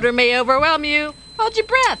 The odor may overwhelm you. Hold your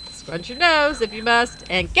breath. Scrunch your nose if you must.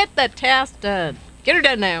 And get the task done. Get her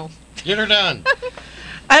done now. Get her done.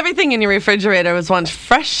 Everything in your refrigerator was once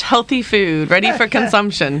fresh, healthy food, ready for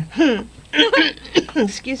consumption.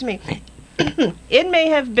 Excuse me. It may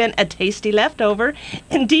have been a tasty leftover.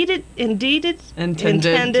 Indeed it's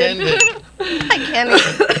intended. I can't.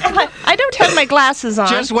 I don't have my glasses on.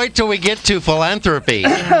 Just wait till we get to philanthropy.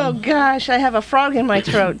 Oh gosh, I have a frog in my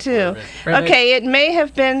throat too. Right. Okay, it may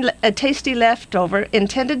have been a tasty leftover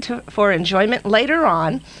intended for enjoyment later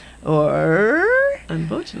on, or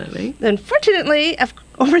unfortunately,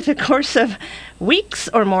 over the course of weeks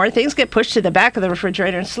or more, things get pushed to the back of the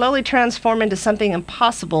refrigerator and slowly transform into something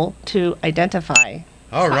impossible to identify.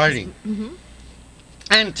 Alrighty. Mm-hmm.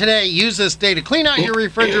 And today, use this day to clean out your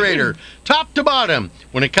refrigerator, top to bottom.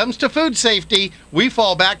 When it comes to food safety, we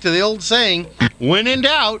fall back to the old saying, when in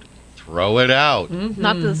doubt, throw it out. Mm-hmm.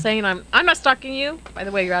 Not the saying I'm not stalking you. By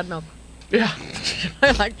the way, you're out of milk. Yeah.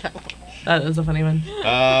 I like that one. That is a funny one.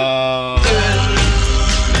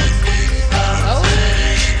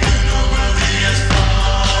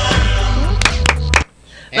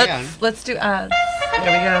 Let's do ads. There we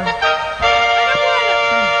go.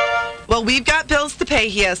 Well, we've got bills to pay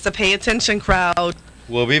here, so pay attention, crowd.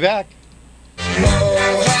 We'll be back.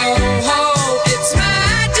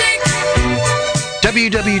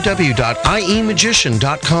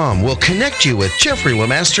 www.iemagician.com will connect you with Jeffrey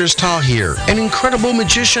Lemasters Tahir, an incredible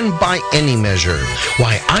magician by any measure.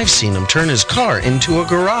 Why, I've seen him turn his car into a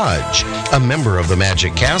garage. A member of the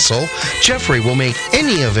Magic Castle, Jeffrey will make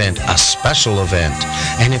any event a special event.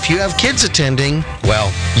 And if you have kids attending,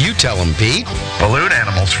 well, you tell them, Pete. Balloon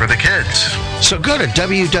animals for the kids. So go to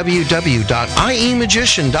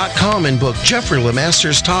www.iemagician.com and book Jeffrey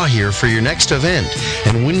Lemasters Tahir for your next event.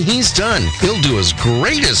 And when he's done, he'll do his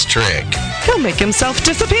greatest trick. He'll make himself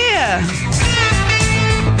disappear.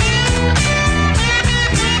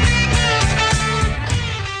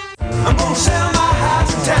 I'm gonna sell my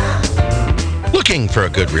house in town. Looking for a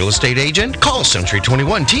good real estate agent? Call Century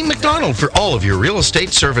 21 Team McDonald for all of your real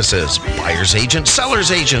estate services. Buyer's agent, seller's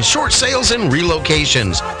agent, short sales, and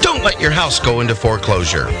relocations. Don't let your house go into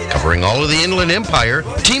foreclosure. Covering all of the Inland Empire,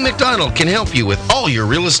 Team McDonald can help you with all your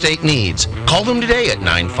real estate needs. Call them today at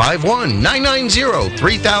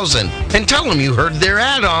 951-990-3000 and tell them you heard their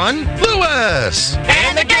ad on Lewis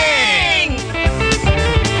And the gang!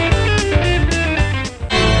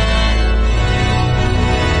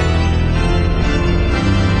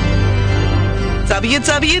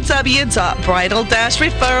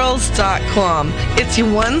 www.bridal-referrals.com. It's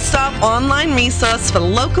your one-stop online resource for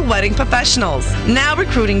local wedding professionals. Now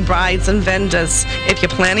recruiting brides and vendors. If you're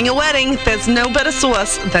planning a wedding, there's no better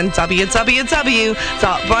source than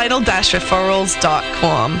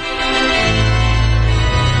www.bridal-referrals.com.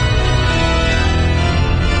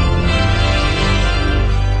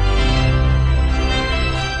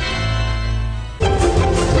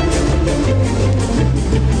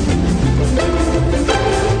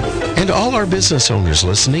 And all our business owners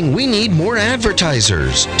listening, we need more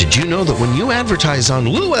advertisers. Did you know that when you advertise on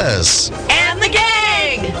Lewis And the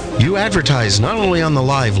gang! you advertise not only on the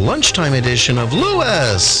live lunchtime edition of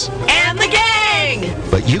Lewis And the gang!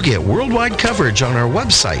 but you get worldwide coverage on our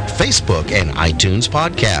website, Facebook, and iTunes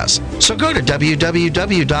podcast. So go to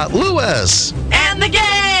www.lewis.com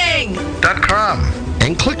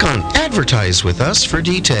and click on Advertise with Us for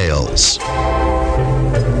details.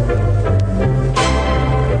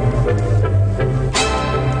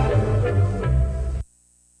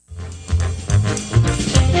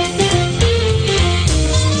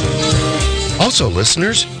 Also,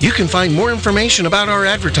 listeners, you can find more information about our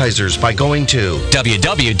advertisers by going to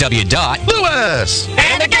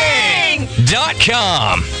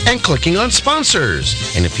www.lewisandthegang.com and clicking on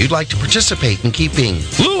Sponsors. And if you'd like to participate in keeping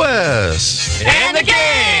Lewis And the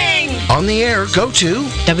gang on the air, go to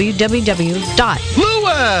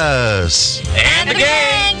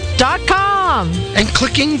www.lewisandthegang.com and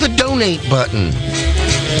clicking the Donate button.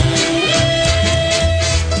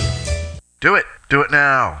 Do it. Do it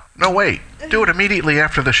now. No, wait. Do it immediately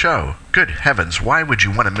after the show. Good heavens, why would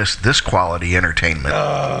you want to miss this quality entertainment?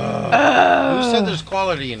 Who said there's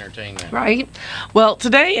quality entertainment? Right. Well,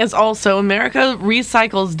 today is also America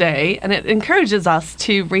Recycles Day, and it encourages us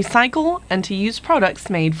to recycle and to use products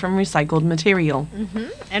made from recycled material. Mm-hmm.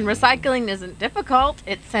 And recycling isn't difficult.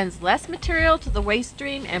 It sends less material to the waste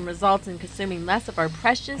stream and results in consuming less of our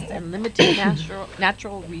precious and limited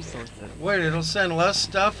natural resources. Wait, it'll send less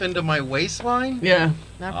stuff into my waistline? Yeah.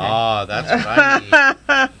 Okay. Oh, that's what I need.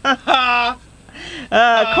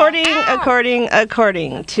 According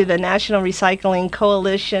to the National Recycling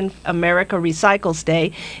Coalition, America Recycles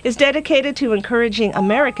Day is dedicated to encouraging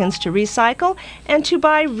Americans to recycle and to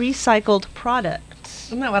buy recycled products.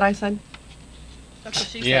 Isn't that what I said? That's what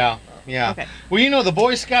she Yeah. Okay. Well, you know, the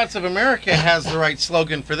Boy Scouts of America has the right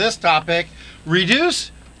slogan for this topic: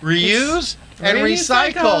 reduce, reuse, and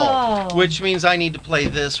recycle. Which means I need to play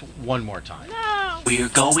this one more time. We're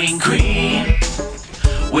going green.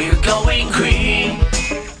 We're going green.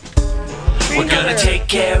 We're gonna take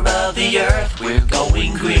care of the earth. We're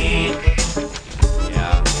going green.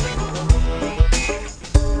 Yeah.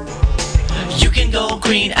 You can go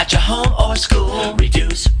green at your home or school.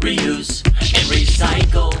 Reduce, reuse, and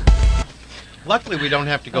recycle. Luckily, we don't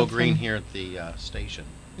have to go green here at the station.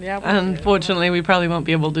 Yeah. Unfortunately, we probably won't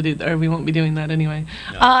be able to do that, or we won't be doing that anyway.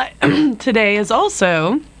 No. Today is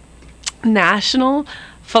also National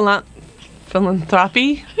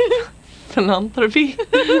Philanthropy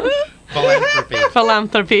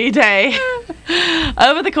Day.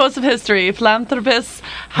 Over the course of history, philanthropists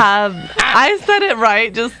have, I said it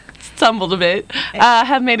right, just stumbled a bit,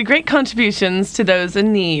 have made great contributions to those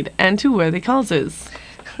in need and to worthy causes.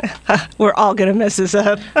 We're all going to mess this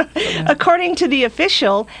up. According to the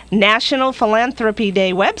official National Philanthropy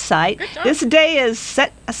Day website, this day is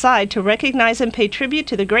set aside to recognize and pay tribute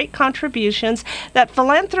to the great contributions that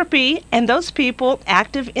philanthropy and those people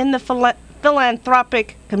active in the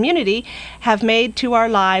philanthropic community have made to our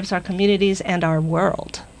lives, our communities, and our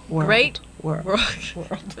world. Great world.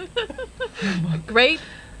 Great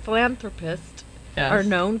philanthropists Yes. are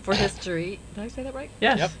known for history. Did I say that right?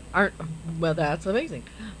 Yes. Yep. Well, that's amazing.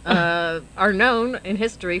 Are known in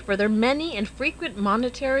history for their many and frequent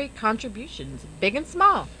monetary contributions, big and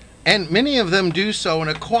small. And many of them do so in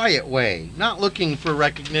a quiet way, not looking for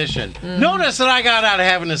recognition. Notice that I got out of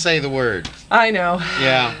having to say the word. I know.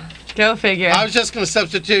 Yeah. Go figure. I was just going to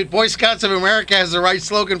substitute. Boy Scouts of America has the right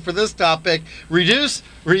slogan for this topic: reduce,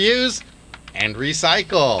 reuse, and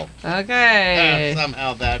recycle. Okay.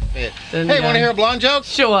 Somehow that fit. Then, hey, want to hear a blonde joke?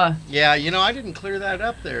 Sure. Yeah, you know, I didn't clear that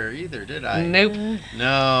up there either, did I? Nope.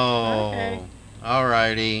 No. Okay.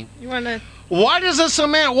 Alrighty. You want to... Why does a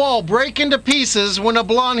cement wall break into pieces when a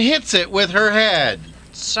blonde hits it with her head?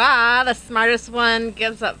 Shaw, the smartest one,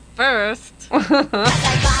 gives up first. Don't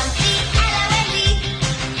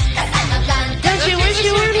you wish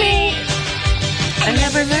you were me? I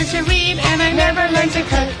never learned to read and I never learned to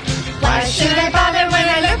cook. Why should I bother when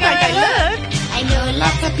I look like I look? I know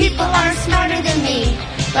lots of people are smarter than me,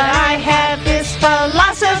 but I have this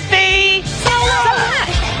philosophy. So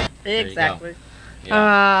what? Exactly.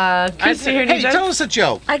 Chris, you hear any jokes? Tell us a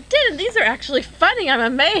joke. I didn't. These are actually funny. I'm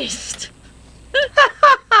amazed.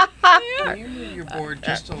 Can you move your board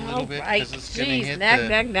just a little bit? Right. Because it's going to hit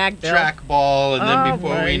Nag, the Bill. track ball, and then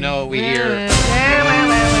before we know it, we hear...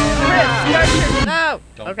 No.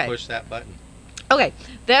 Don't Okay. push that button. Okay.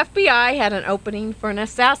 The FBI had an opening for an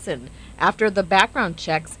assassin. After the background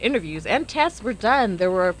checks, interviews, and tests were done,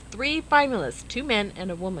 there were 3 finalists, 2 men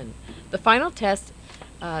and a woman. The final test,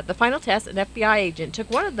 an FBI agent took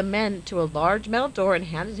one of the men to a large metal door and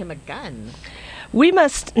handed him a gun. We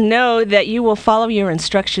must know that you will follow your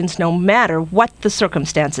instructions no matter what the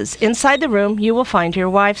circumstances. Inside the room, you will find your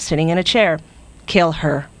wife sitting in a chair. Kill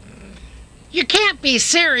her. You can't be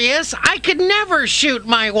serious. I could never shoot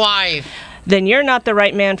my wife. Then you're not the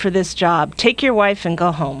right man for this job. Take your wife and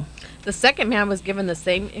go home. The second man was given the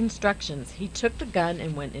same instructions. He took the gun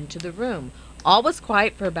and went into the room. All was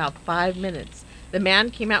quiet for about 5 minutes. The man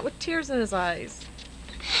came out with tears in his eyes.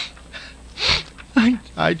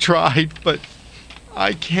 I tried, but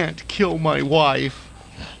I can't kill my wife.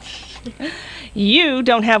 You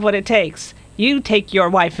don't have what it takes. You take your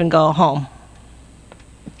wife and go home.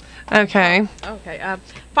 Okay. Okay.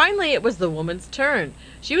 Finally, it was the woman's turn.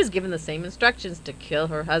 She was given the same instructions to kill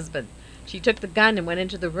her husband. She took the gun and went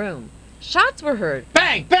into the room. Shots were heard.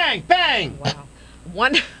 Bang, bang, bang! Wow.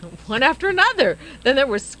 One after another. Then there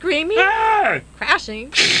was screaming,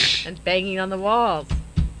 crashing, and banging on the walls.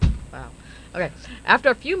 Wow. Okay. After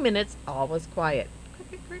a few minutes, all was quiet.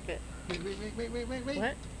 Cricket. Wait.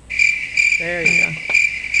 What? There you go.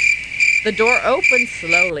 The door opened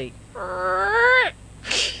slowly.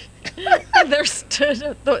 and there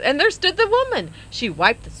stood the woman. She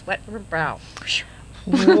wiped the sweat from her brow.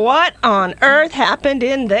 What on earth happened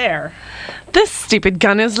in there? This stupid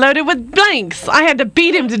gun is loaded with blanks. I had to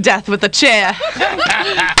beat him to death with a chair. I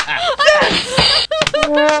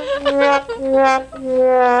love that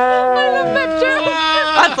joke.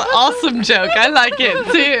 That's an awesome joke. I like it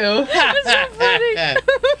too.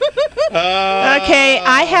 Okay,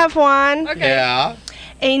 I have one. Okay. Yeah.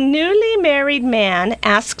 A newly married man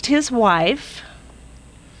asked his wife,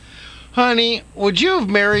 Honey, would you have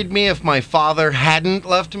married me if my father hadn't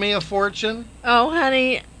left me a fortune? Oh,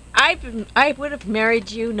 honey, I would have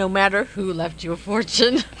married you no matter who left you a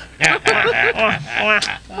fortune.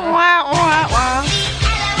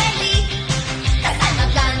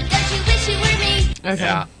 Okay.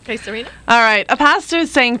 Yeah. Okay, Serena? All right. A pastor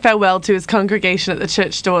is saying farewell to his congregation at the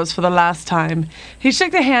church doors for the last time. He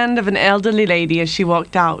shook the hand of an elderly lady as she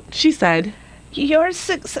walked out. She said, "Your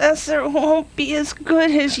successor won't be as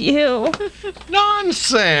good as you."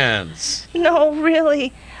 Nonsense! No,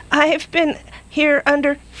 really. I've been here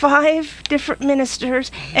under 5 different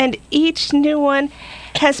ministers, and each new one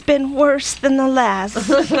has been worse than the last.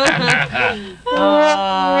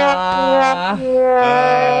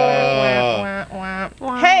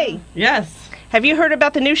 Hey! Yes. Have you heard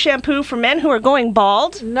about the new shampoo for men who are going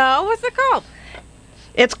bald? No, what's it called?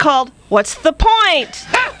 It's called What's the Point?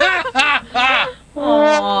 That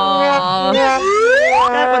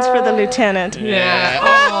one's for the lieutenant. Yeah.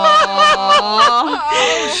 Oh,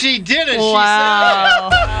 she did it. Wow.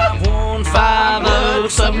 She said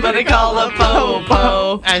it. Somebody call a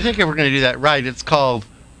po-po. I think if we're going to do that right, it's called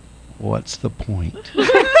What's the Point?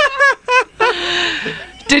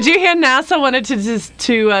 Did you hear NASA wanted to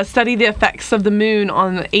study the effects of the moon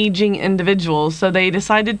on aging individuals? So they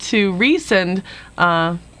decided to resend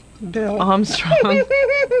Bill Armstrong.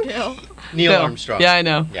 Neil Armstrong. Yeah, I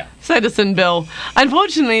know. Yeah. Citizen Bill.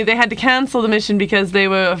 Unfortunately, they had to cancel the mission because they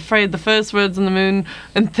were afraid the first words on the moon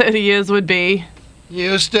in 30 years would be,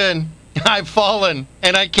 Houston, I've fallen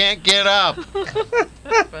and I can't get up.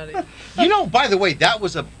 That's funny. You know, by the way, that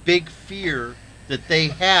was a big fear that they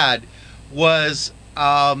had was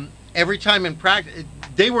every time in practice,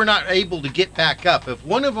 they were not able to get back up. If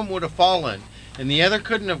one of them would have fallen and the other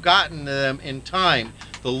couldn't have gotten to them in time,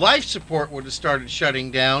 the life support would have started shutting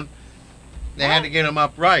down. They had to get them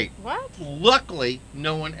upright. What? Luckily,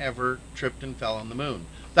 no one ever tripped and fell on the moon.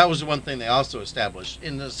 That was the one thing they also established.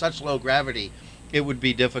 In such low gravity, it would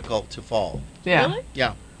be difficult to fall. yeah. Really?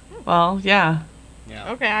 Yeah. Well, yeah.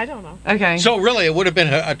 Yeah. Okay, I don't know. Okay. So really, it would have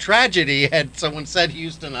been a tragedy had someone said,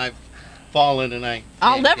 Houston, I've fallen and I'll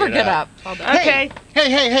can't never get up. Hey,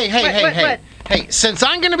 Hey, since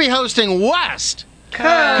I'm going to be hosting West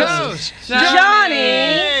Coast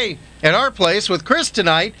Johnny at our place with Chris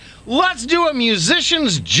tonight, let's do a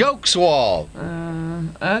musician's jokes wall.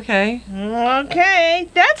 Okay. Okay,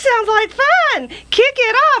 that sounds like fun. Kick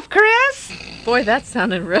it off, Chris. Boy, that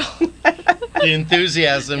sounded real. The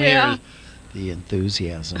enthusiasm Yeah.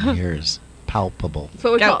 here is palpable. That's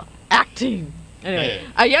what we call acting. Anyway,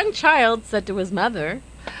 a young child said to his mother,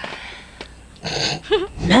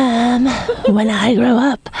 Mom, when I grow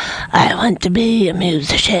up, I want to be a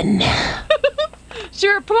musician. She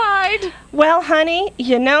replied, Well, honey,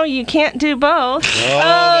 you know you can't do both.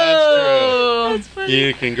 Oh, that's true.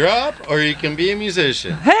 You can grow up or you can be a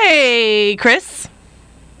musician. Hey, Chris.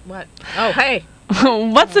 What? Oh, hey.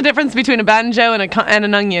 What's the difference between a banjo and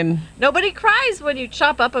an onion? Nobody cries when you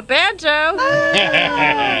chop up a banjo.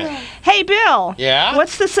 Hey, Bill. Yeah?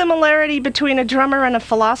 What's the similarity between a drummer and a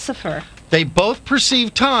philosopher? They both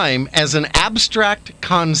perceive time as an abstract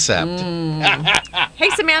concept. Hey,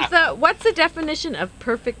 Samantha, what's the definition of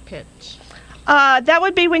perfect pitch? That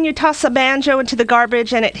would be when you toss a banjo into the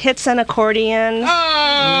garbage and it hits an accordion.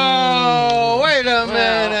 Oh, wait a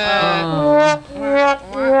minute.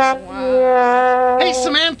 Hey,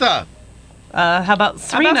 Samantha. How about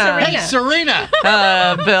Serena? Hey, Serena.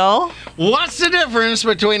 Bill. What's the difference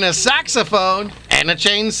between a saxophone and a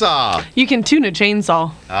chainsaw? You can tune a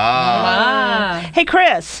chainsaw. Hey,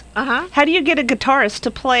 Chris. Uh-huh. How do you get a guitarist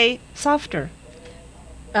to play softer?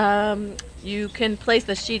 You can place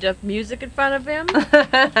a sheet of music in front of him,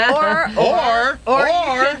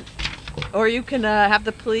 or you can have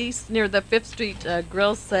the police near the 5th Street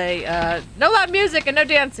grill say, "No loud music and no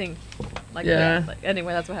dancing." Like that. Like,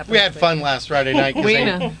 anyway, that's what happened. We had fun last Friday night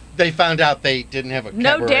because they found out they didn't have a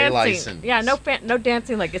cabaret license. Yeah, no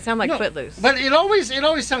dancing. Like it sounded like Footloose. But it always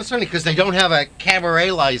sounds funny because they don't have a cabaret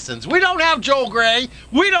license. We don't have Joel Gray.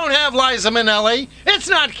 We don't have Liza Minnelli. It's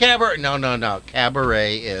not cabaret. No.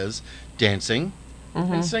 Cabaret is dancing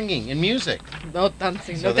and singing and music. No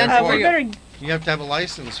dancing. So No dancing. you have to have a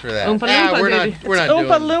license for that. Oompa Yeah, Loompa, we're baby. not It's doing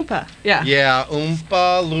Oompa Loompa. Yeah. Yeah,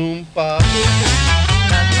 Oompa Loompa.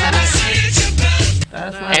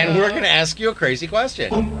 And we're going to ask you a crazy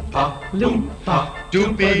question. Oompa Loompa,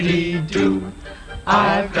 doobity-doo.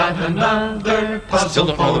 I've got another puzzle Still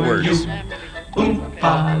don't know the for words. you.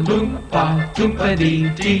 Oompa Loompa,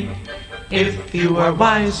 doompa-dee-dee. If you are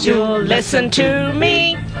wise, you'll Listen to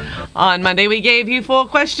me. On Monday, we gave you 4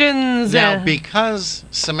 questions. Now, because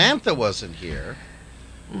Samantha wasn't here,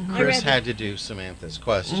 Chris had to do Samantha's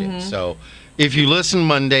question. So if you listened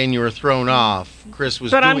Monday and you were thrown off, Chris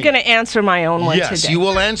was But doing I'm going to answer my own one Yes, today. you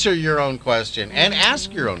will answer your own question and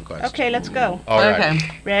ask your own question. Okay, let's go. All right.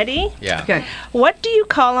 Okay. Ready? Yeah. Okay. What do you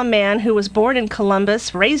call a man who was born in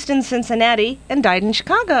Columbus, raised in Cincinnati, and died in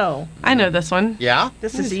Chicago? I know this one. Yeah?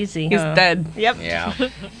 This is easy. He's huh? dead. Yep. Yeah.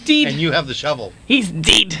 Deed. And you have the shovel. He's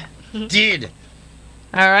deed. Did.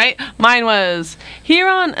 All right. Mine was, here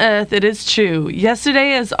on earth it is true.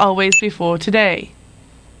 Yesterday is always before today.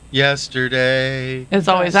 Yesterday. It's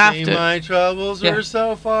always I see after. my troubles Yeah. were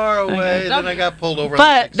so far away. Then I got pulled over. on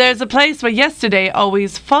But the there's a place where yesterday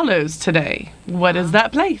always follows today. What is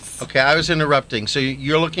that place? Okay, I was interrupting. So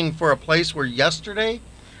you're looking for a place where yesterday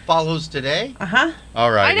follows today? Uh-huh.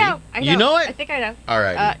 All right. I know. You know it? I think I know. All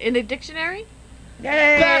right. In a dictionary? Yay!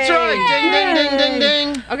 That's right. Ding, ding, ding, ding,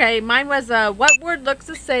 ding. Okay, mine was what word looks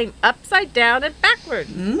the same upside down and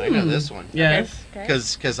backwards? I know this one. Yes. Okay.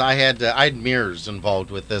 Because I had mirrors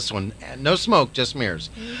involved with this one. No smoke, just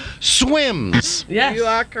mirrors. Swims. Yes. You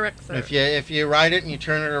are correct, sir. If you write it and you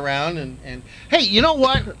turn it around and hey, you know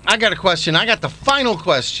what? I got a question. I got the final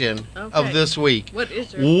question of Okay. this week. What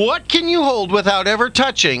is your... What can you hold without ever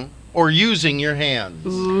touching or using your hands?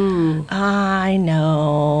 Ooh. I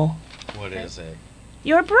know. What is it?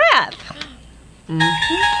 Your breath.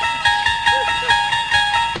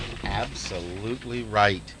 Absolutely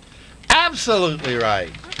right. Absolutely right.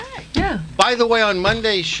 Yeah. By the way, on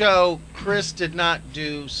Monday's show, Chris did not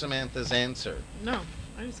do Samantha's answer. No,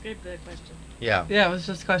 I just gave the question. Yeah. Yeah, it was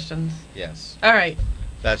just questions. Yes. All right.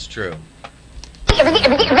 That's true.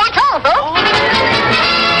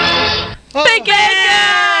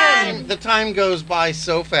 Bacon! The time goes by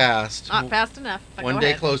so fast. Not fast enough. but One go day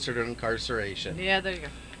ahead. closer to incarceration. Yeah, there you go.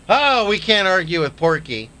 Oh, we can't argue with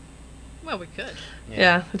Porky. Well, we could.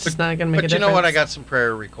 Yeah, it's just not going to make a But difference. you know what? I got some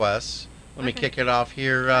prayer requests. Let me kick it off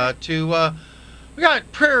here we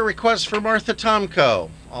got prayer requests for Martha Tomko.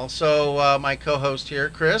 Also, my co-host here,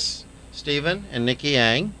 Chris, Stephen, and Nikki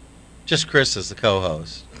Yang. Just Chris is the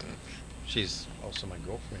co-host. She's also my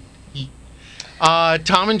girlfriend.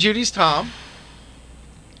 Tom and Judy's Tom.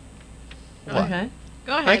 What? Okay.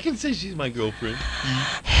 Go ahead. I can say she's my girlfriend.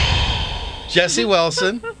 Jessie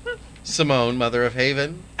Wilson, Simone, mother of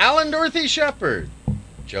Haven, Alan Dorothy Shepard,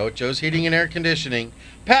 Joe's Heating and Air Conditioning,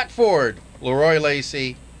 Pat Ford, Leroy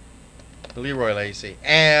Lacey,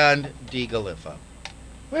 and Dee Galiffa.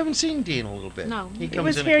 We haven't seen Dee in a little bit. No. He He comes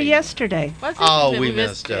was in here occasionally. yesterday. Oh, we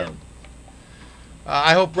missed him.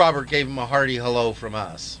 I hope Robert gave him a hearty hello from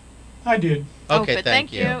us. I did. Okay, but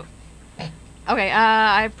thank you. Okay,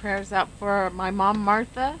 I have prayers out for my mom,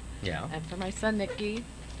 Martha. Yeah. And for my son, Nicky.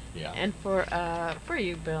 Yeah. And for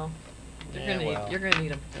you, Bill. You're gonna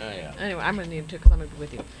need them. Oh, yeah. Anyway, I'm gonna need them too because I'm gonna be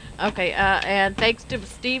with you. Okay, and thanks to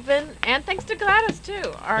Stephen and thanks to Gladys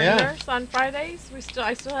too, our nurse on Fridays.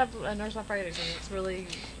 I still have a nurse on Fridays, and it's really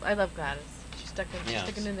I love Gladys. She's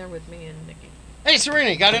sticking in there with me and Nikki. Hey,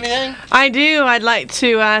 Serena, got anything? I do. I'd like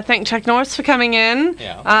to thank Chuck Norris for coming in.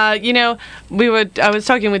 Yeah. I was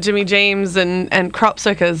talking with Jimmy James and crop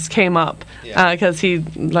suckers came up because he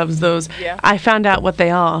loves those. Yeah. I found out what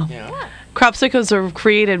they are. Yeah. Crop suckers are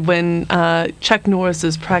created when Chuck Norris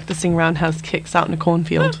is practicing roundhouse kicks out in a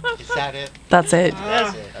cornfield. Is that it? That's it.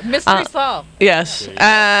 Mystery solved. Yes.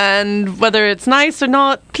 And whether it's nice or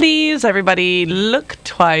not, please, everybody, look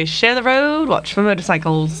twice, share the road, watch for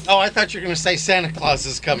motorcycles. Oh, I thought you were going to say Santa Claus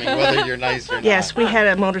is coming, whether you're nice or not. Yes, we had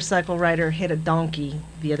a motorcycle rider hit a donkey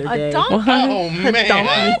the other day. donkey? Oh, A man.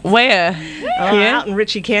 donkey. Where? Out in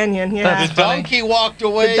Ritchie Canyon, yeah. The donkey walked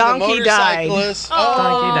away, The donkey died. motorcyclist.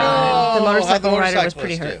 Donkey died. The motorcycle rider was motorcyclist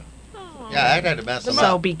pretty hurt. do? Yeah, I'd had to mess him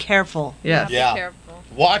So up. be careful. Yes. Yeah. Be careful.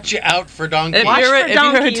 Watch out for donkeys. If you're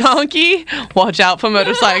a donkey, watch out for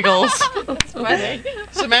motorcycles. That's funny.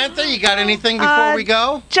 Samantha, you got anything before we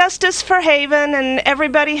go? Justice for Haven, and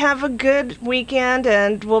everybody have a good weekend,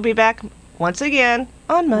 and we'll be back once again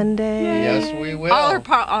on Monday. Yes, we will. Our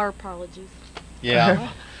apologies. Yeah.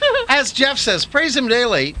 As Jeff says, praise him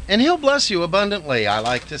daily, and he'll bless you abundantly. I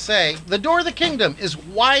like to say, the door of the kingdom is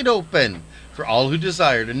wide open for all who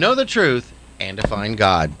desire to know the truth and to find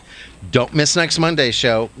God. Don't miss next Monday's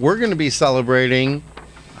show. We're going to be celebrating.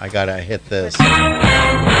 I got to hit this.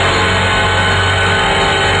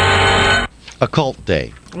 Occult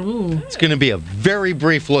Day. Ooh. It's going to be a very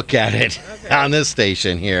brief look at it on this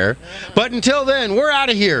station here. But until then, we're out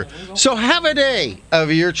of here. So have a day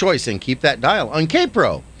of your choice and keep that dial on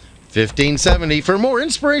KPRO 1570 for more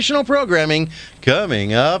inspirational programming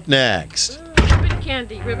coming up next. Ribbon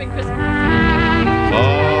candy, ribbon Christmas.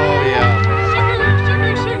 Oh, yeah.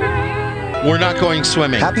 We're not going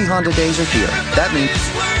swimming. Happy Honda days are here. That means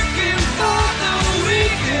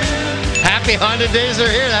Happy Honda days are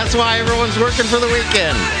here. That's why everyone's working for the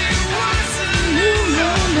weekend.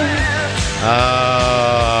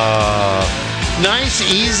 Nice,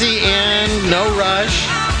 easy in, no rush.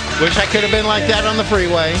 Wish I could have been like that on the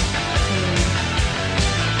freeway.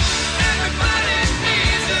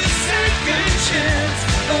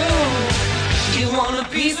 You want a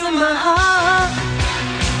piece of my heart?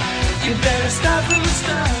 You better start from the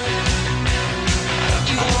start.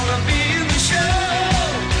 You wanna be in the show?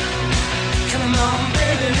 Come on,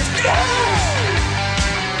 baby, let's go.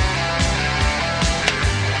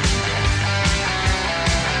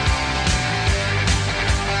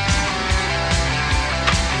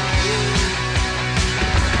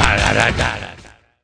 Da, da, da, da.